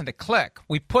really nothing to click.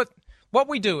 What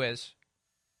we do is,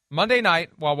 Monday night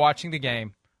while watching the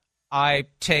game, I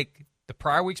take the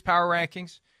prior week's Power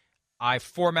Rankings, I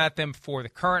format them for the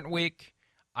current week,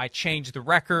 I change the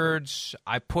records,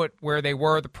 I put where they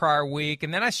were the prior week,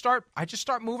 and then I just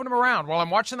start moving them around while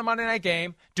I'm watching the Monday night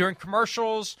game, during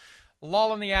commercials,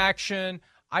 lull in the action.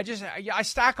 I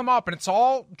stack them up, and it's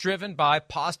all driven by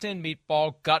pasta and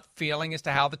meatball gut feeling as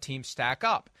to how the teams stack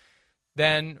up.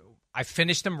 Then I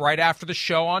finish them right after the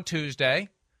show on Tuesday,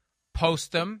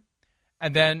 post them,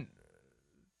 and then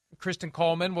Kristen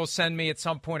Coleman will send me at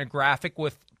some point a graphic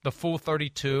with the full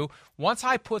 32. Once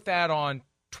I put that on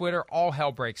Twitter, all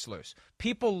hell breaks loose.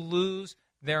 People lose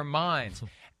their minds.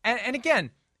 And again,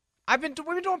 we've been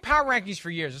doing Power Rankings for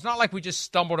years. It's not like we just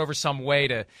stumbled over some way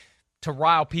to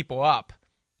rile people up,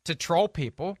 to troll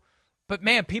people. But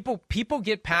man, people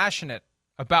get passionate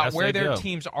about where their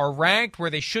teams are ranked, where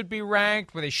they should be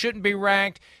ranked, where they shouldn't be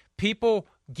ranked. People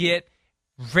get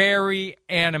very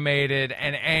animated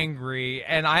and angry,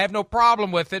 and I have no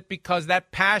problem with it because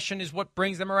that passion is what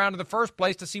brings them around in the first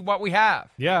place to see what we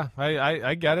have. Yeah,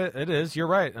 I get it. It is. You're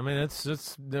right. I mean,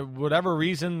 it's whatever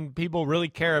reason people really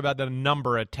care about the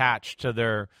number attached to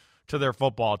their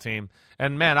football team.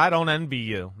 And man, I don't envy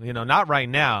you. You know, not right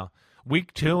now.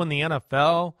 Week 2 in the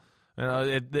NFL,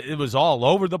 it was all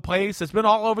over the place. It's been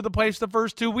all over the place the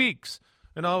first 2 weeks.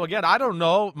 You know, again, I don't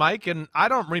know, Mike, and I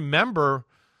don't remember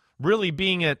really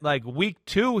being at like week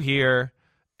 2 here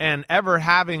and ever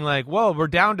having like, whoa, we're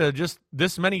down to just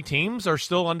this many teams are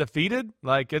still undefeated.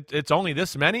 Like it's only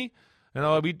this many. You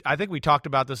know, I think we talked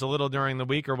about this a little during the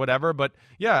week or whatever, but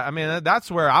yeah, I mean,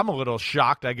 that's where I'm a little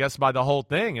shocked, I guess, by the whole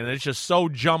thing. And it's just so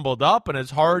jumbled up and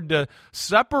it's hard to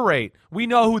separate. We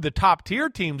know who the top tier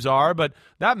teams are, but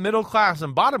that middle class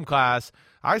and bottom class,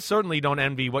 I certainly don't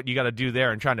envy what you got to do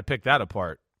there and trying to pick that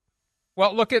apart.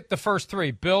 Well, look at the first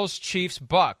 3, Bills, Chiefs,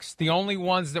 Bucks, the only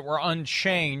ones that were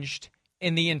unchanged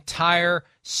in the entire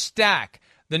stack.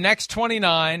 The next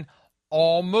 29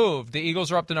 all moved. The Eagles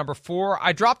are up to number 4.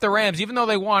 I dropped the Rams. Even though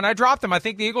they won, I dropped them. I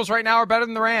think the Eagles right now are better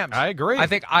than the Rams. I agree. I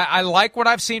think I like what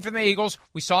I've seen from the Eagles.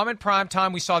 We saw them in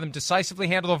primetime. We saw them decisively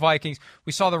handle the Vikings.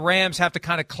 We saw the Rams have to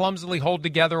kind of clumsily hold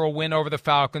together a win over the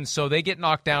Falcons, so they get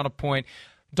knocked down a point.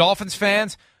 Dolphins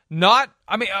fans,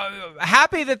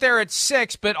 happy that they're at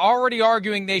 6, but already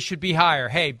arguing they should be higher.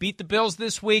 Hey, beat the Bills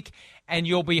this week, and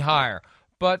you'll be higher.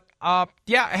 But,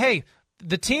 hey,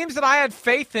 the teams that I had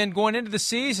faith in going into the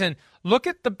season, look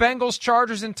at the Bengals,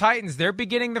 Chargers, and Titans. They're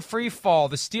beginning the free fall.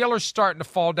 The Steelers starting to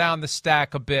fall down the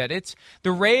stack a bit. It's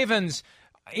the Ravens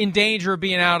in danger of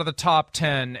being out of the top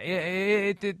 10.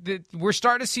 We're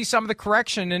starting to see some of the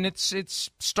correction, and it's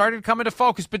started to come into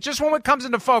focus. But just when it comes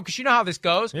into focus, you know how this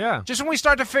goes. Yeah. Just when we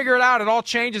start to figure it out, it all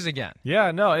changes again.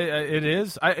 Yeah, no, it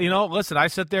is. Listen, I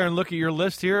sit there and look at your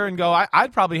list here and go,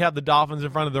 I'd probably have the Dolphins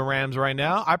in front of the Rams right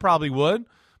now. I probably would.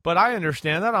 but I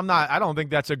understand that. I don't think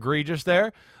that's egregious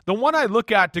there. The one I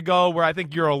look at to go where I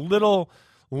think you're a little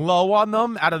low on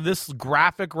them out of this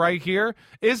graphic right here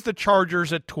is the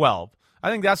Chargers at 12. I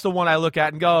think that's the one I look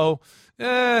at and go,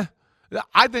 I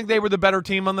think they were the better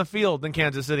team on the field than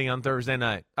Kansas City on Thursday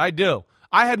night. I do.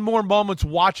 I had more moments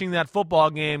watching that football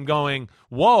game going,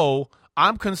 whoa,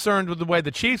 I'm concerned with the way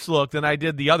the Chiefs looked than I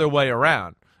did the other way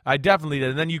around. I definitely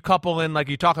did. And then you couple in, like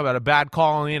you talk about, a bad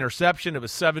call on the interception. It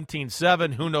was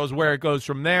 17-7. Who knows where it goes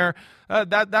from there?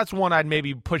 That's one I'd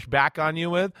maybe push back on you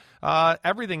with.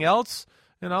 Everything else,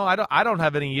 I don't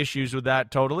have any issues with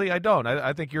that totally. I don't.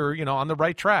 I think you're, on the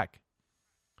right track.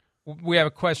 We have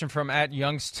a question from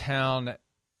 @Youngstown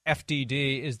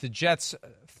FDD. Is the Jets'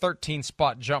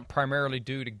 13-spot jump primarily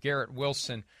due to Garrett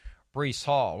Wilson, Breece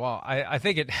Hall? Well, I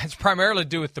think it has primarily to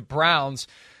do with the Browns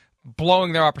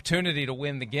blowing their opportunity to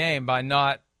win the game by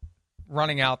not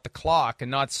running out the clock and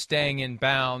not staying in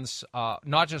bounds,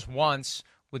 not just once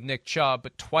with Nick Chubb,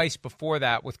 but twice before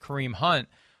that with Kareem Hunt.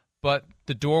 But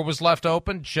the door was left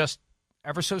open just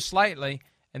ever so slightly,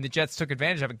 and the Jets took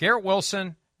advantage of it. Garrett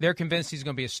Wilson, they're convinced he's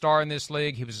going to be a star in this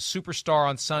league. He was a superstar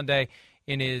on Sunday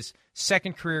in his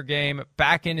second career game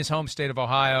back in his home state of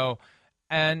Ohio.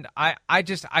 And I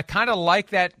kind of like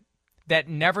that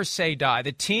never say die.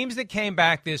 The teams that came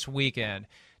back this weekend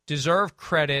deserve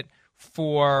credit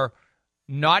for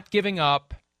not giving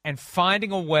up and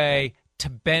finding a way to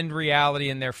bend reality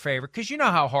in their favor. Because you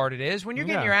know how hard it is when you're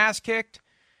getting your ass kicked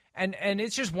and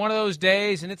it's just one of those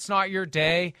days and it's not your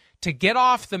day to get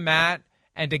off the mat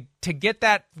and to get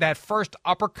that first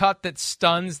uppercut that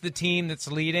stuns the team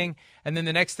that's leading, and then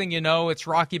the next thing you know, it's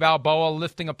Rocky Balboa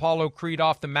lifting Apollo Creed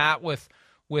off the mat with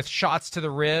shots to the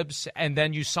ribs, and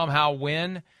then you somehow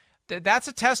win. That's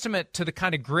a testament to the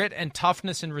kind of grit and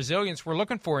toughness and resilience we're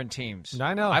looking for in teams.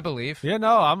 I know. I believe. Yeah,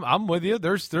 no, I'm with you.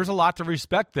 There's a lot to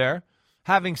respect there.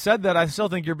 Having said that, I still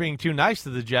think you're being too nice to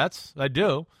the Jets. I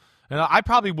do. And I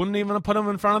probably wouldn't even have put them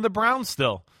in front of the Browns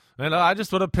still. I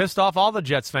just would have pissed off all the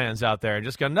Jets fans out there and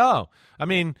just go, no. I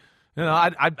mean,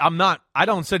 I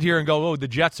don't sit here and go, oh, the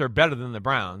Jets are better than the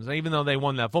Browns, even though they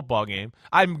won that football game.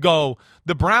 I go,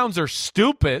 the Browns are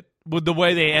stupid with the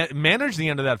way they managed the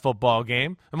end of that football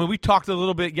game. I mean, we talked a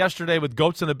little bit yesterday with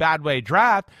Goats in a Bad Way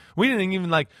draft. We didn't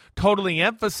even totally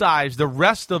emphasize the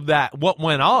rest of that, what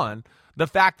went on. The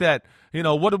fact that,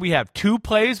 what did we have, 2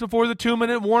 plays before the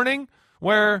 2-minute warning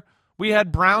where we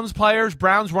had Browns players,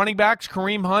 Browns running backs,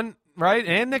 Kareem Hunt, right,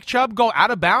 and Nick Chubb go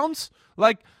out of bounds?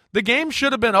 The game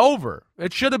should have been over.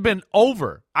 It should have been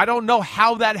over. I don't know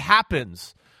how that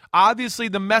happens. Obviously,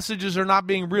 the messages are not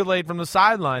being relayed from the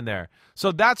sideline there.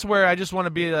 So that's where I just want to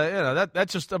be,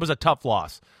 that was a tough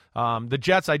loss. The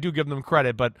Jets, I do give them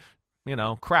credit, but,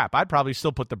 crap, I'd probably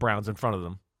still put the Browns in front of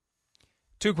them.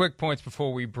 2 quick points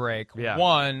before we break. Yeah.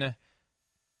 One,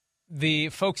 the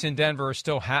folks in Denver are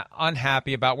still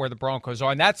unhappy about where the Broncos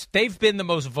are, and they've been the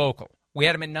most vocal. We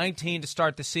had them at 19 to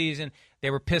start the season. They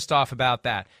were pissed off about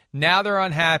that. Now they're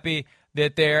unhappy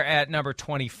that they're at number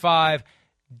 25.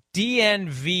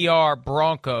 DNVR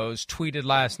Broncos tweeted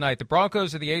last night, the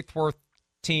Broncos are the 8th worst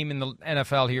team in the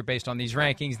NFL here based on these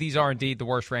rankings. These are indeed the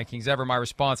worst rankings ever. My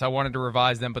response, I wanted to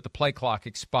revise them, but the play clock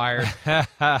expired.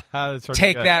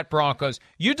 Take that, Broncos.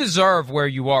 You deserve where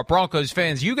you are. Broncos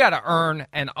fans, you got to earn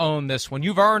and own this one.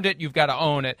 You've earned it. You've got to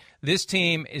own it. This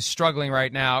team is struggling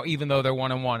right now, even though they're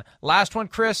 1-1. Last one,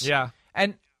 Chris. Yeah.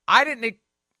 And I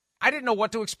didn't know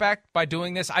what to expect by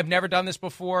doing this. I've never done this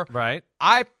before. Right.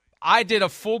 I did a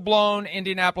full-blown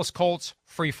Indianapolis Colts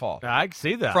free fall. I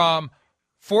see that. From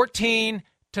 14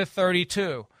 to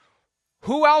 32.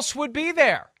 Who else would be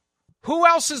there? Who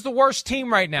else is the worst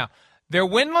team right now? They're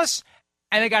winless,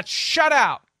 and they got shut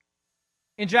out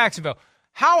in Jacksonville.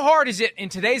 How hard is it in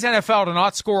today's NFL to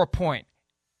not score a point?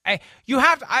 You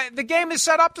have to, the game is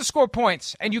set up to score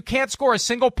points, and you can't score a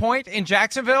single point in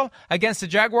Jacksonville against the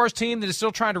Jaguars team that is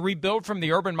still trying to rebuild from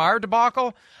the Urban Meyer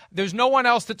debacle. There's no one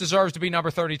else that deserves to be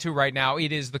number 32 right now.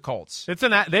 It is the Colts. It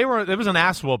was an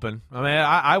ass whooping. I mean,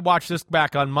 I watched this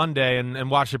back on Monday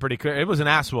and watched it pretty clear. It was an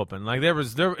ass whooping.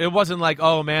 It wasn't like,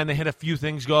 oh man, they hit a few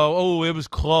things go. Oh, it was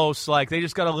close. They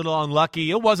just got a little unlucky.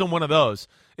 It wasn't one of those.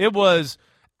 It was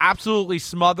absolutely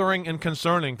smothering and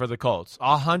concerning for the Colts.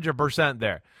 100%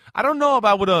 there. I don't know if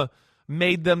I would have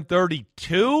made them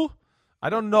 32. I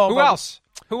don't know. Who else?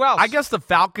 I guess the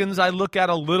Falcons I look at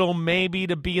a little maybe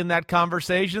to be in that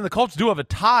conversation. The Colts do have a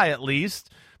tie at least,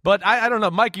 But I don't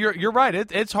know, Mike. You're right.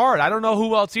 It's hard. I don't know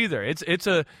who else either. It's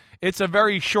a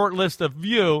very short list of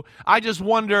you. I just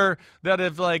wonder that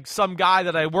if like some guy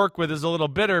that I work with is a little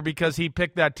bitter because he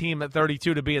picked that team at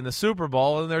 32 to be in the Super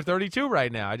Bowl and they're 32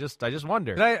 right now. I just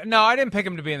wonder. No, I didn't pick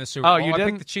him to be in the Super Bowl. You didn't? I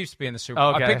picked the Chiefs to be in the Super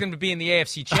Bowl. Okay. I picked him to be in the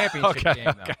AFC Championship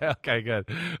game, though. Okay, good.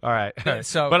 All right.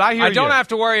 So, but I don't have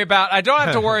to worry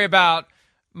about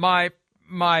my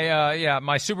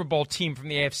Super Bowl team from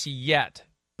the AFC yet.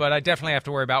 But I definitely have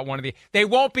to worry about one of the. They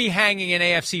won't be hanging an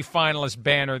AFC finalist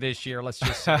banner this year. Let's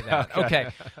just say that. Okay.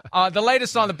 The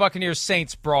latest on the Buccaneers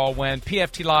Saints brawl when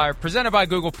PFT Live, presented by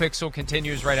Google Pixel,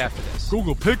 continues right after this.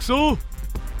 Google Pixel.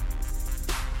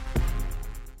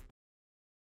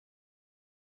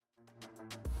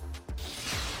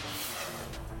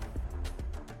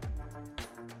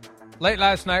 Late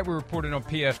last night, we reported on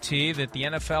PFT that the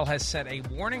NFL has sent a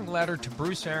warning letter to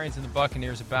Bruce Arians and the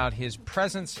Buccaneers about his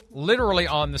presence literally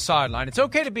on the sideline. It's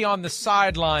okay to be on the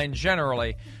sideline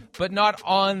generally, but not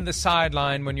on the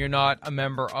sideline when you're not a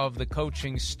member of the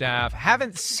coaching staff.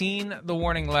 Haven't seen the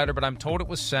warning letter, but I'm told it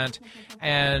was sent,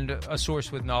 and a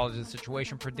source with knowledge of the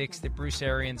situation predicts that Bruce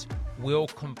Arians will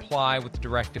comply with the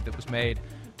directive that was made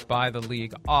by the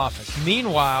league office.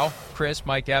 Meanwhile,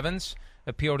 Mike Evans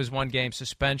appealed his one-game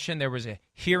suspension. There was a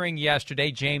hearing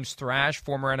yesterday. James Thrash,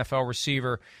 former NFL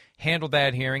receiver, handled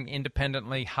that hearing,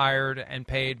 independently hired and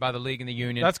paid by the league and the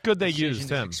union. That's good they used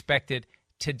him. Expected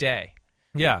today.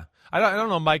 Yeah. I don't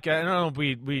know, Mike. I don't know if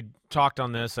we talked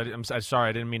on this. I'm sorry.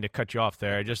 I didn't mean to cut you off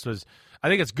there. I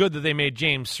think it's good that they made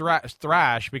James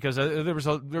Thrash because there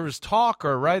was talk,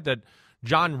 that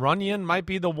John Runyon might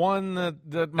be the one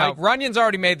that might... No, Runyon's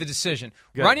already made the decision.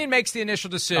 Good. Runyon makes the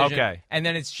initial decision, and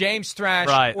then it's James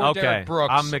Thrash or Derek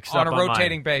Brooks I'm mixed on up a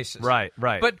rotating basis. Right.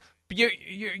 But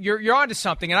you're onto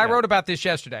something, and I wrote about this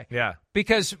yesterday. Yeah.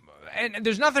 Because and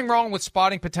there's nothing wrong with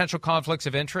spotting potential conflicts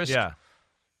of interest. Yeah.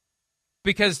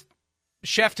 Because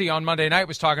Shefty on Monday night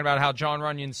was talking about how John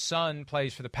Runyon's son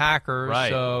plays for the Packers, right.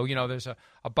 So there's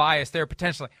a bias there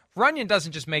potentially. Runyon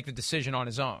doesn't just make the decision on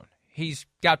his own. He's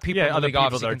got people in the league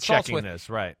office he consults with. This,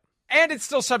 right. And it's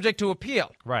still subject to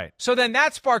appeal. Right. So then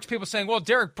that sparks people saying, well,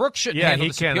 Derek Brooks shouldn't handle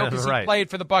this appeal because he played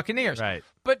for the Buccaneers. Right.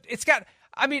 But it's got,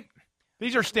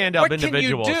 these are stand-up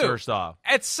individuals, first off.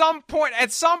 At some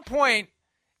point,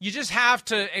 you just have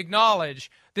to acknowledge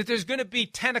that there's going to be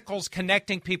tentacles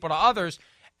connecting people to others,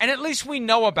 and at least we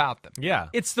know about them. Yeah.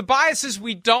 It's the biases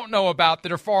we don't know about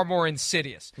that are far more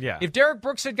insidious. Yeah. If Derek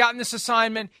Brooks had gotten this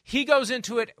assignment, he goes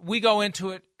into it, we go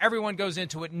into it, everyone goes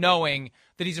into it knowing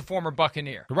that he's a former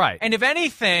Buccaneer. Right. And if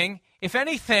anything,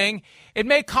 it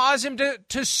may cause him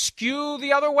to skew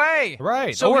the other way.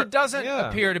 Right. So he doesn't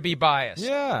appear to be biased.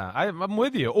 Yeah, I'm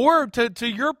with you. Or to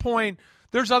your point,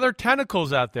 there's other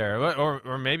tentacles out there.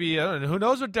 Or maybe, who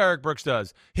knows what Derek Brooks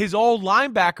does. His old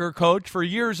linebacker coach for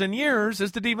years and years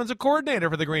is the defensive coordinator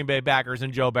for the Green Bay Packers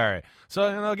and Joe Barry.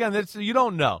 So, again, you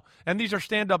don't know. And these are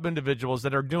stand-up individuals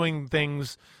that are doing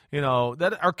things,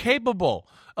 that are capable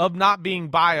of not being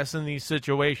biased in these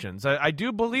situations. I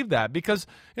do believe that because,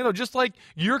 just like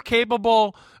you're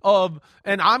capable of,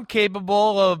 and I'm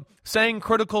capable of saying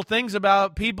critical things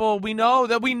about people we know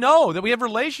that we have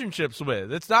relationships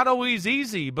with. It's not always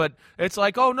easy, but it's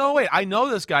like, oh, no, wait, I know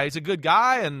this guy. He's a good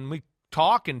guy, and we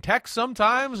talk and text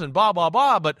sometimes and blah, blah,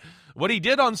 blah, but what he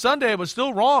did on Sunday was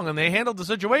still wrong, and they handled the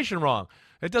situation wrong.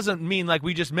 It doesn't mean like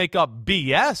we just make up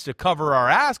BS to cover our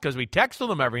ass because we text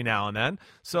them every now and then.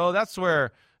 So that's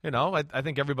where, I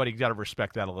think everybody's got to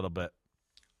respect that a little bit.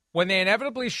 When they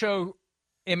inevitably show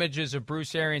images of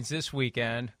Bruce Arians this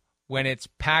weekend, when it's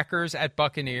Packers at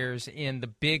Buccaneers in the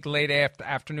big late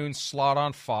afternoon slot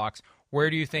on Fox, where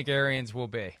do you think Arians will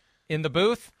be? In the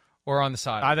booth or on the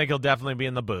side? I think he'll definitely be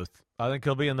in the booth.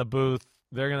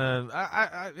 They're going to,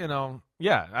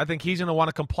 I think he's going to want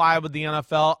to comply with the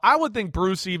NFL. I would think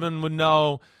Bruce even would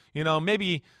know,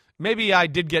 maybe I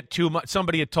did get too much.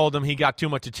 Somebody had told him he got too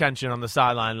much attention on the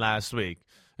sideline last week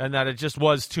and that it just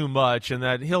was too much and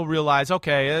that he'll realize,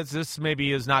 okay, this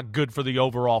maybe is not good for the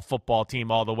overall football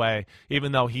team all the way,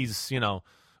 even though he's,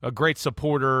 a great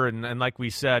supporter and like we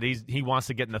said, he wants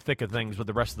to get in the thick of things with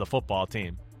the rest of the football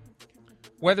team.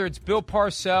 Whether it's Bill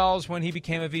Parcells when he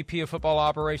became a VP of football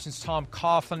operations, Tom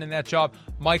Coughlin in that job,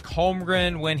 Mike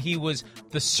Holmgren when he was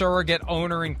the surrogate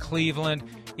owner in Cleveland,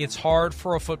 it's hard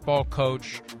for a football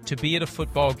coach to be at a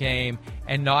football game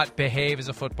and not behave as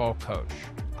a football coach.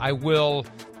 I will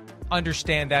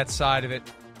understand that side of it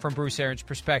from Bruce Arians'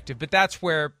 perspective, but that's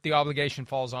where the obligation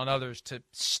falls on others to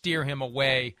steer him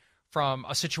away from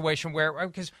a situation where,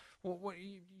 because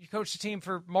you coached a team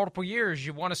for multiple years,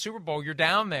 you won a Super Bowl, you're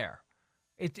down there.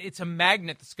 It's a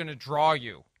magnet that's going to draw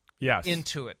you.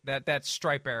 into it, that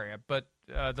stripe area. But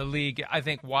the league, I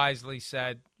think, wisely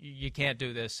said, you can't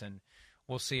do this, and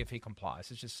we'll see if he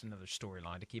complies. It's just another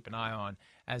storyline to keep an eye on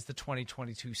as the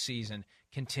 2022 season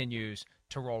continues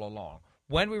to roll along.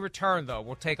 When we return, though,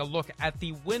 we'll take a look at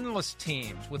the winless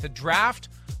teams with a draft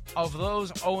of those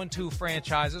 0-2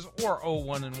 franchises or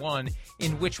 0-1-1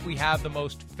 in which we have the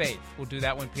most faith. We'll do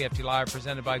that when PFT Live,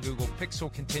 presented by Google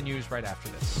Pixel, continues right after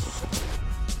this.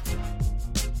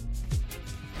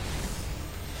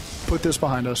 Put this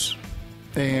behind us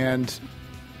and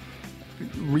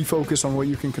refocus on what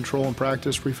you can control in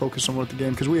practice, refocus on what the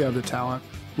game, because we have the talent.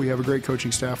 We have a great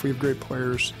coaching staff. We have great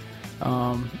players.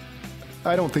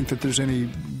 I don't think that there's any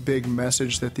big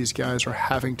message that these guys are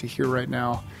having to hear right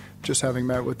now. Just having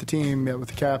met with the team, met with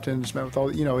the captains, met with all,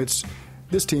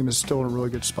 this team is still in a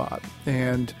really good spot.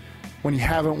 And when you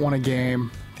haven't won a game,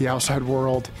 the outside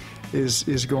world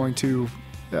is going to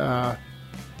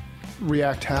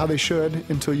react how they should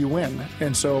until you win.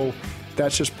 And so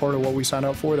that's just part of what we sign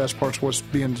up for. That's part of what's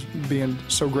being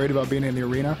so great about being in the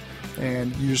arena.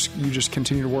 And you just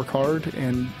continue to work hard,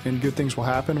 and good things will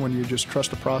happen when you just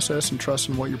trust the process and trust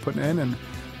in what you're putting in. And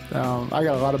I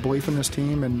got a lot of belief in this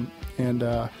team, and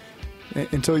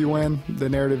until you win, the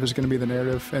narrative is going to be the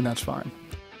narrative, and that's fine.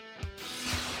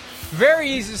 Very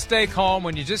easy to stay calm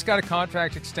when you just got a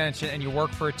contract extension and you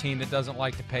work for a team that doesn't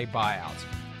like to pay buyouts.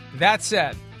 That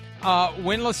said,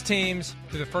 winless teams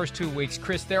through the first 2 weeks.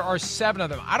 Chris, there are 7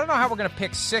 of them. I don't know how we're going to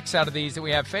pick 6 out of these that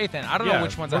we have faith in. I don't know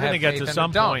which ones I have faith in. We're going to get to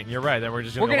some point. You're right. That we're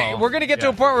just going to We're going to get to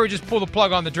a point where we just pull the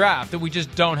plug on the draft, that we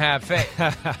just don't have faith.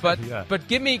 But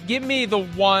give me the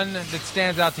one that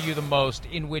stands out to you the most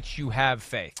in which you have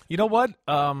faith. You know what?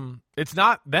 It's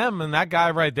not them and that guy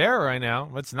right there right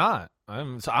now. It's not.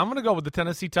 I'm going to go with the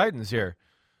Tennessee Titans here.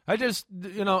 I just,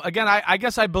 again, I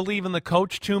guess I believe in the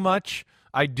coach too much.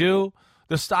 I do.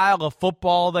 The style of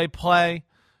football they play,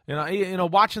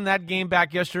 watching that game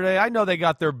back yesterday, I know they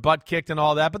got their butt kicked and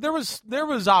all that, but there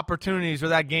was opportunities where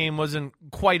that game wasn't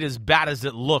quite as bad as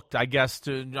it looked, I guess,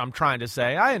 I'm trying to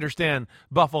say. I understand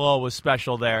Buffalo was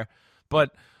special there,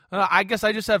 but I guess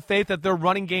I just have faith that their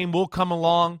running game will come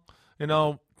along.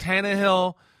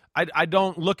 Tannehill, I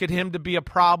don't look at him to be a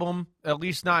problem, at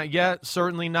least not yet,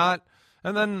 certainly not.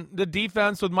 And then the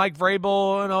defense with Mike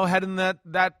Vrabel, heading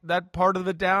that part of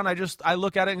it down. I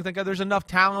look at it and think there's enough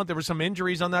talent. There were some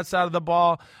injuries on that side of the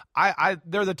ball.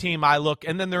 They're the team I look,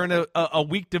 and then they're in a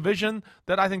weak division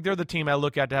that I think they're the team I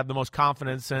look at to have the most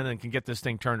confidence in and can get this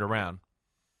thing turned around.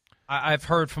 I've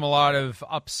heard from a lot of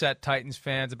upset Titans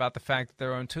fans about the fact that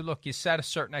they're 0-2. Look, you set a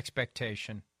certain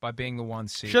expectation by being the 1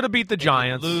 seed. Should have beat the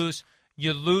Giants.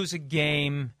 You lose a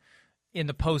game in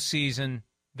the postseason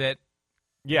that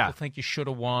people think you should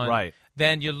have won. Right.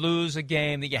 Then you lose a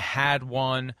game that you had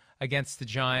won against the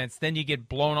Giants. Then you get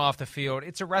blown off the field.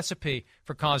 It's a recipe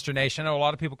for consternation. I know a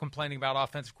lot of people complaining about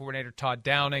offensive coordinator Todd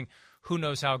Downing. Who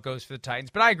knows how it goes for the Titans.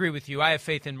 But I agree with you. I have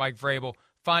faith in Mike Vrabel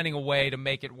finding a way to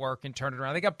make it work and turn it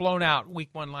around. They got blown out week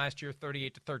 1 last year,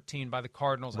 38-13 by the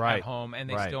Cardinals at home, and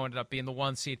they still ended up being the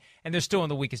 1 seed. And they're still in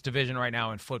the weakest division right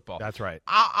now in football. That's right.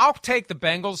 I'll take the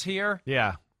Bengals here.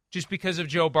 Yeah. Just because of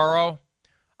Joe Burrow.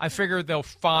 I figure they'll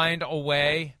find a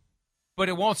way, but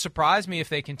it won't surprise me if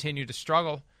they continue to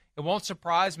struggle. It won't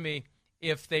surprise me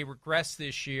if they regress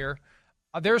this year.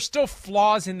 There are still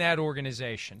flaws in that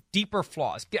organization, deeper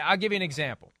flaws. I'll give you an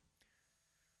example.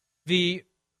 The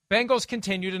Bengals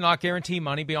continue to not guarantee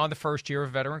money beyond the first year of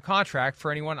a veteran contract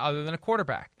for anyone other than a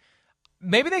quarterback.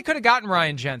 Maybe they could have gotten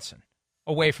Ryan Jensen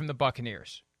away from the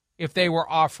Buccaneers if they were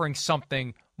offering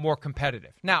something more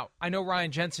competitive. Now, I know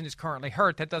Ryan Jensen is currently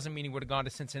hurt. That doesn't mean he would have gone to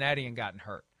Cincinnati and gotten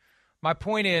hurt. My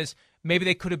point is, maybe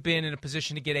they could have been in a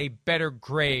position to get a better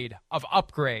grade of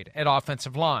upgrade at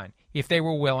offensive line if they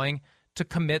were willing to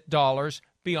commit dollars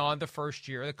beyond the first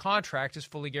year. The contract is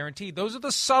fully guaranteed. Those are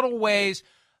the subtle ways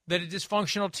that a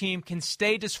dysfunctional team can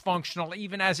stay dysfunctional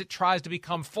even as it tries to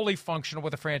become fully functional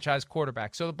with a franchise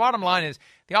quarterback. So the bottom line is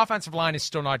the offensive line is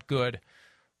still not good,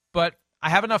 but I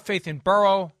have enough faith in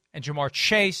Burrow and Jamar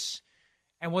Chase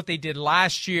and what they did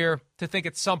last year to think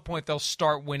at some point they'll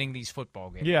start winning these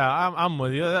football games. Yeah, I'm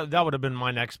with you. That would have been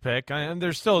my next pick. And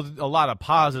there's still a lot of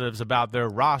positives about their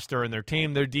roster and their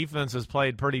team. Their defense has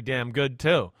played pretty damn good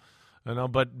too.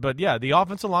 But yeah, the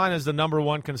offensive line is the number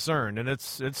one concern, and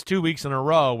it's 2 weeks in a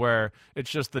row where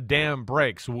it's just the dam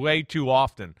breaks way too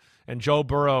often, and Joe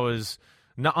Burrow is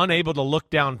unable to look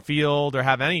downfield or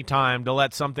have any time to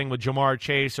let something with Jamar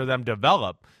Chase or them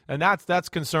develop, and that's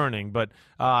concerning. But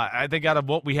I think out of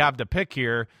what we have to pick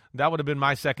here, that would have been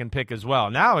my second pick as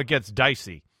well. Now it gets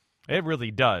dicey. It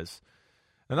really does.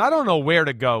 And I don't know where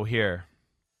to go here.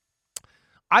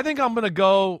 I think I'm gonna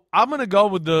go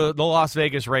with the Las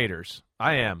Vegas Raiders.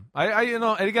 I am.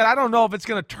 And again, I don't know if it's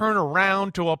gonna turn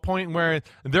around to a point where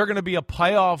they're gonna be a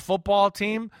playoff football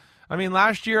team. I mean,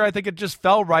 last year I think it just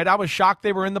fell right. I was shocked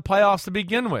they were in the playoffs to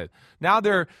begin with. Now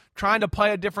they're trying to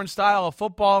play a different style of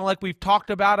football, and like we've talked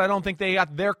about, I don't think they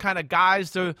got their kind of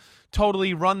guys to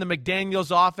totally run the McDaniel's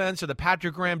offense or the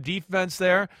Patrick Graham defense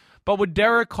there. But with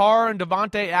Derek Carr and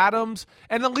Davante Adams,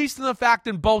 and at least in the fact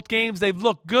in both games they've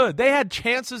looked good. They had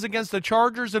chances against the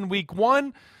Chargers in week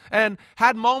 1 and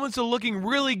had moments of looking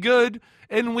really good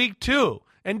in week 2.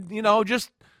 And, just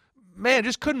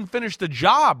couldn't finish the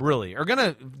job, really.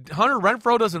 Hunter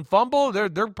Renfrow doesn't fumble.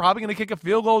 They're probably going to kick a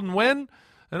field goal and win.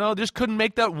 Just couldn't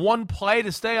make that one play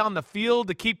to stay on the field,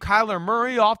 to keep Kyler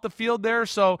Murray off the field there.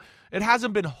 So it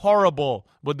hasn't been horrible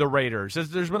with the Raiders.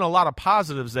 There's been a lot of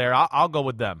positives there. I'll go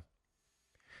with them.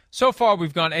 So far,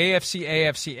 we've gone AFC,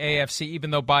 AFC, AFC,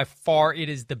 even though by far it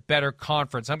is the better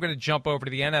conference. I'm going to jump over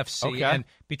to the NFC. Okay. And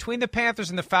between the Panthers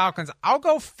and the Falcons, I'll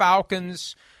go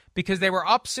Falcons because they were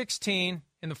up 16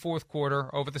 in the fourth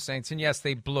quarter over the Saints. And, yes,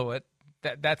 they blew it.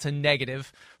 That's a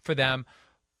negative for them.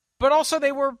 But also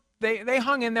they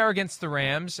hung in there against the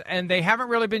Rams, and they haven't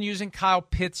really been using Kyle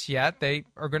Pitts yet. They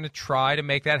are going to try to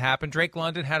make that happen. Drake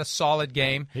London had a solid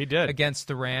game. He did. Against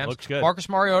the Rams. Looks good. Marcus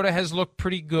Mariota has looked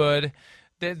pretty good.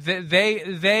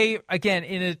 They again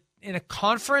in a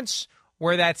conference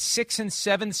where that 6 and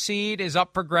 7 seed is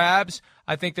up for grabs.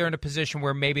 I think they're in a position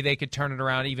where maybe they could turn it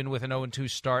around even with an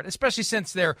 0-2 start, especially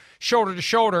since they're shoulder to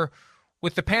shoulder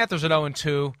with the Panthers at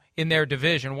 0-2 in their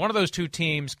division. One of those two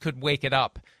teams could wake it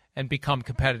up and become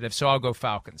competitive. So I'll go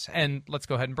Falcons. And let's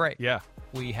go ahead and break. Yeah.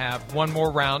 We have one more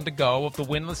round to go of the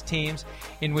winless teams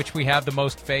in which we have the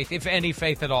most faith, if any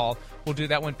faith at all. We'll do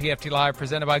that when PFT Live,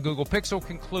 presented by Google Pixel,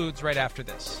 concludes right after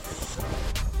this.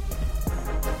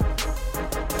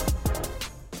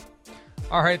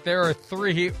 All right, there are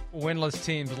 3 winless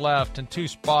teams left and 2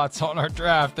 spots on our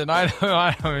draft. And I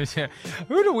don't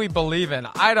who do we believe in?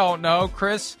 I don't know.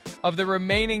 Chris, of the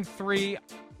remaining 3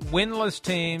 winless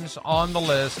teams on the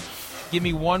list, give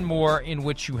me one more in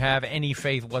which you have any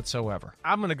faith whatsoever.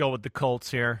 I'm going to go with the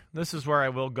Colts here. This is where I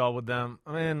will go with them.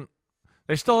 I mean,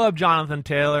 they still have Jonathan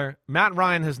Taylor. Matt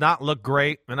Ryan has not looked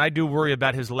great, and I do worry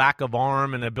about his lack of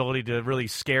arm and ability to really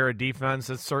scare a defense.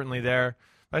 It's certainly there.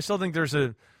 I still think there's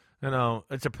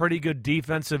it's a pretty good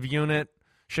defensive unit.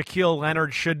 Shaquille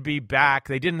Leonard should be back.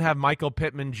 They didn't have Michael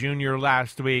Pittman Jr.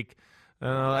 last week.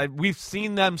 We've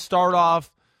seen them start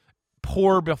off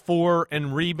poor before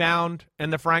and rebound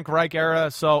in the Frank Reich era,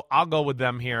 so I'll go with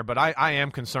them here, but I am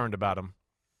concerned about them.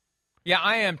 Yeah,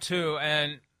 I am too,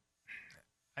 and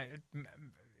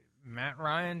Matt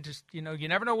Ryan, just, you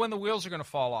never know when the wheels are going to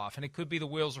fall off, and it could be the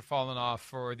wheels are falling off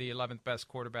for the 11th best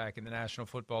quarterback in the National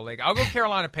Football League. I'll go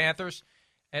Carolina Panthers,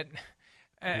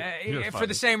 for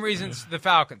the same reasons the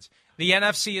Falcons. The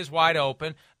NFC is wide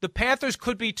open. The Panthers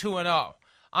could be 2-0.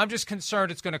 I'm just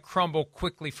concerned it's going to crumble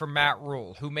quickly for Matt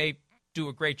Rule, who may do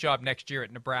a great job next year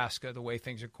at Nebraska, the way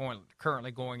things are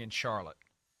currently going in Charlotte.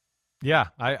 Yeah,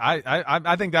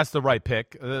 I think that's the right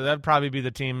pick. That'd probably be the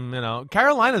team.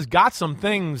 Carolina's got some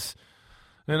things,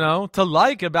 to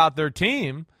like about their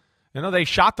team. They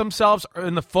shot themselves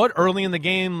in the foot early in the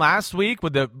game last week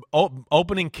with the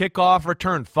opening kickoff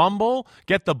return fumble.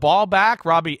 Get the ball back.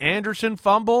 Robbie Anderson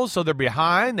fumbles, so they're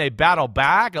behind. They battle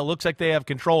back. It looks like they have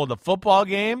control of the football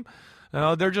game.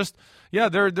 They're just,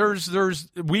 there's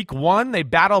week 1. They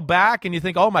battle back, and you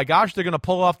think, oh, my gosh, they're going to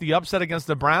pull off the upset against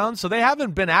the Browns. So they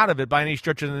haven't been out of it by any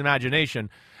stretch of the imagination.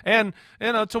 And,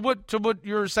 to what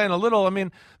you're saying a little, I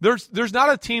mean, there's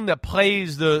not a team that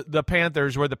plays the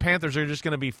Panthers where the Panthers are just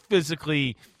going to be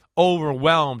physically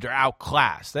overwhelmed or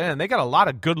outclassed. And they got a lot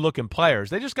of good-looking players.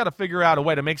 They just got to figure out a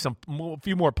way to make a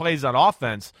few more plays on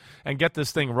offense and get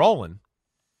this thing rolling.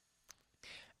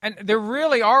 And there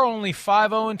really are only 5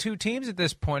 0-2 teams at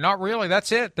this point. Not really.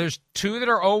 That's it. There's 2 that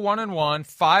are 0-1-1,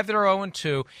 5 that are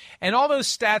 0-2. And all those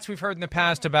stats we've heard in the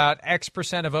past about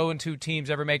X% of 0-2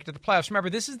 teams ever make it to the playoffs. Remember,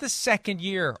 this is the second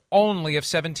year only of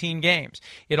 17 games.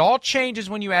 It all changes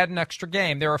when you add an extra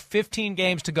game. There are 15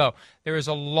 games to go. There is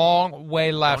a long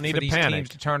way left for these teams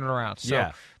to turn it around.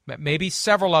 So maybe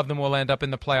several of them will end up in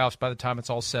the playoffs by the time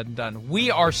it's all said and done. We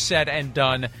are set and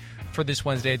done for this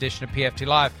Wednesday edition of PFT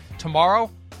Live. Tomorrow,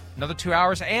 another 2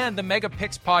 hours, and the Mega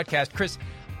Picks podcast. Chris,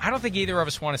 I don't think either of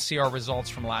us want to see our results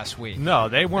from last week. No,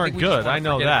 they weren't good. I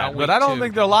know that. But I don't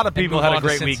think that a lot of people had a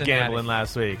great week gambling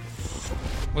last week.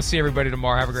 We'll see everybody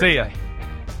tomorrow. Have a great day. See ya.